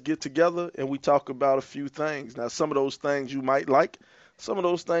friends get together and we talk about a few things. Now, some of those things you might like, some of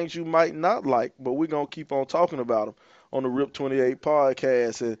those things you might not like, but we're going to keep on talking about them on the RIP 28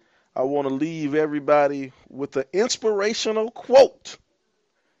 podcast. And I want to leave everybody with an inspirational quote.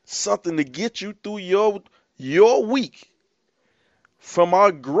 Something to get you through your week from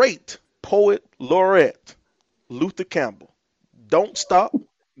our great poet laureate, Luther Campbell. Don't stop,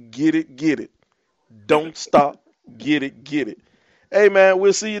 get it. Don't stop, get it. Hey, man,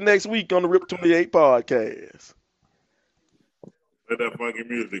 we'll see you next week on the RIP 28 podcast. Play that funky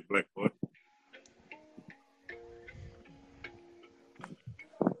music, black boy.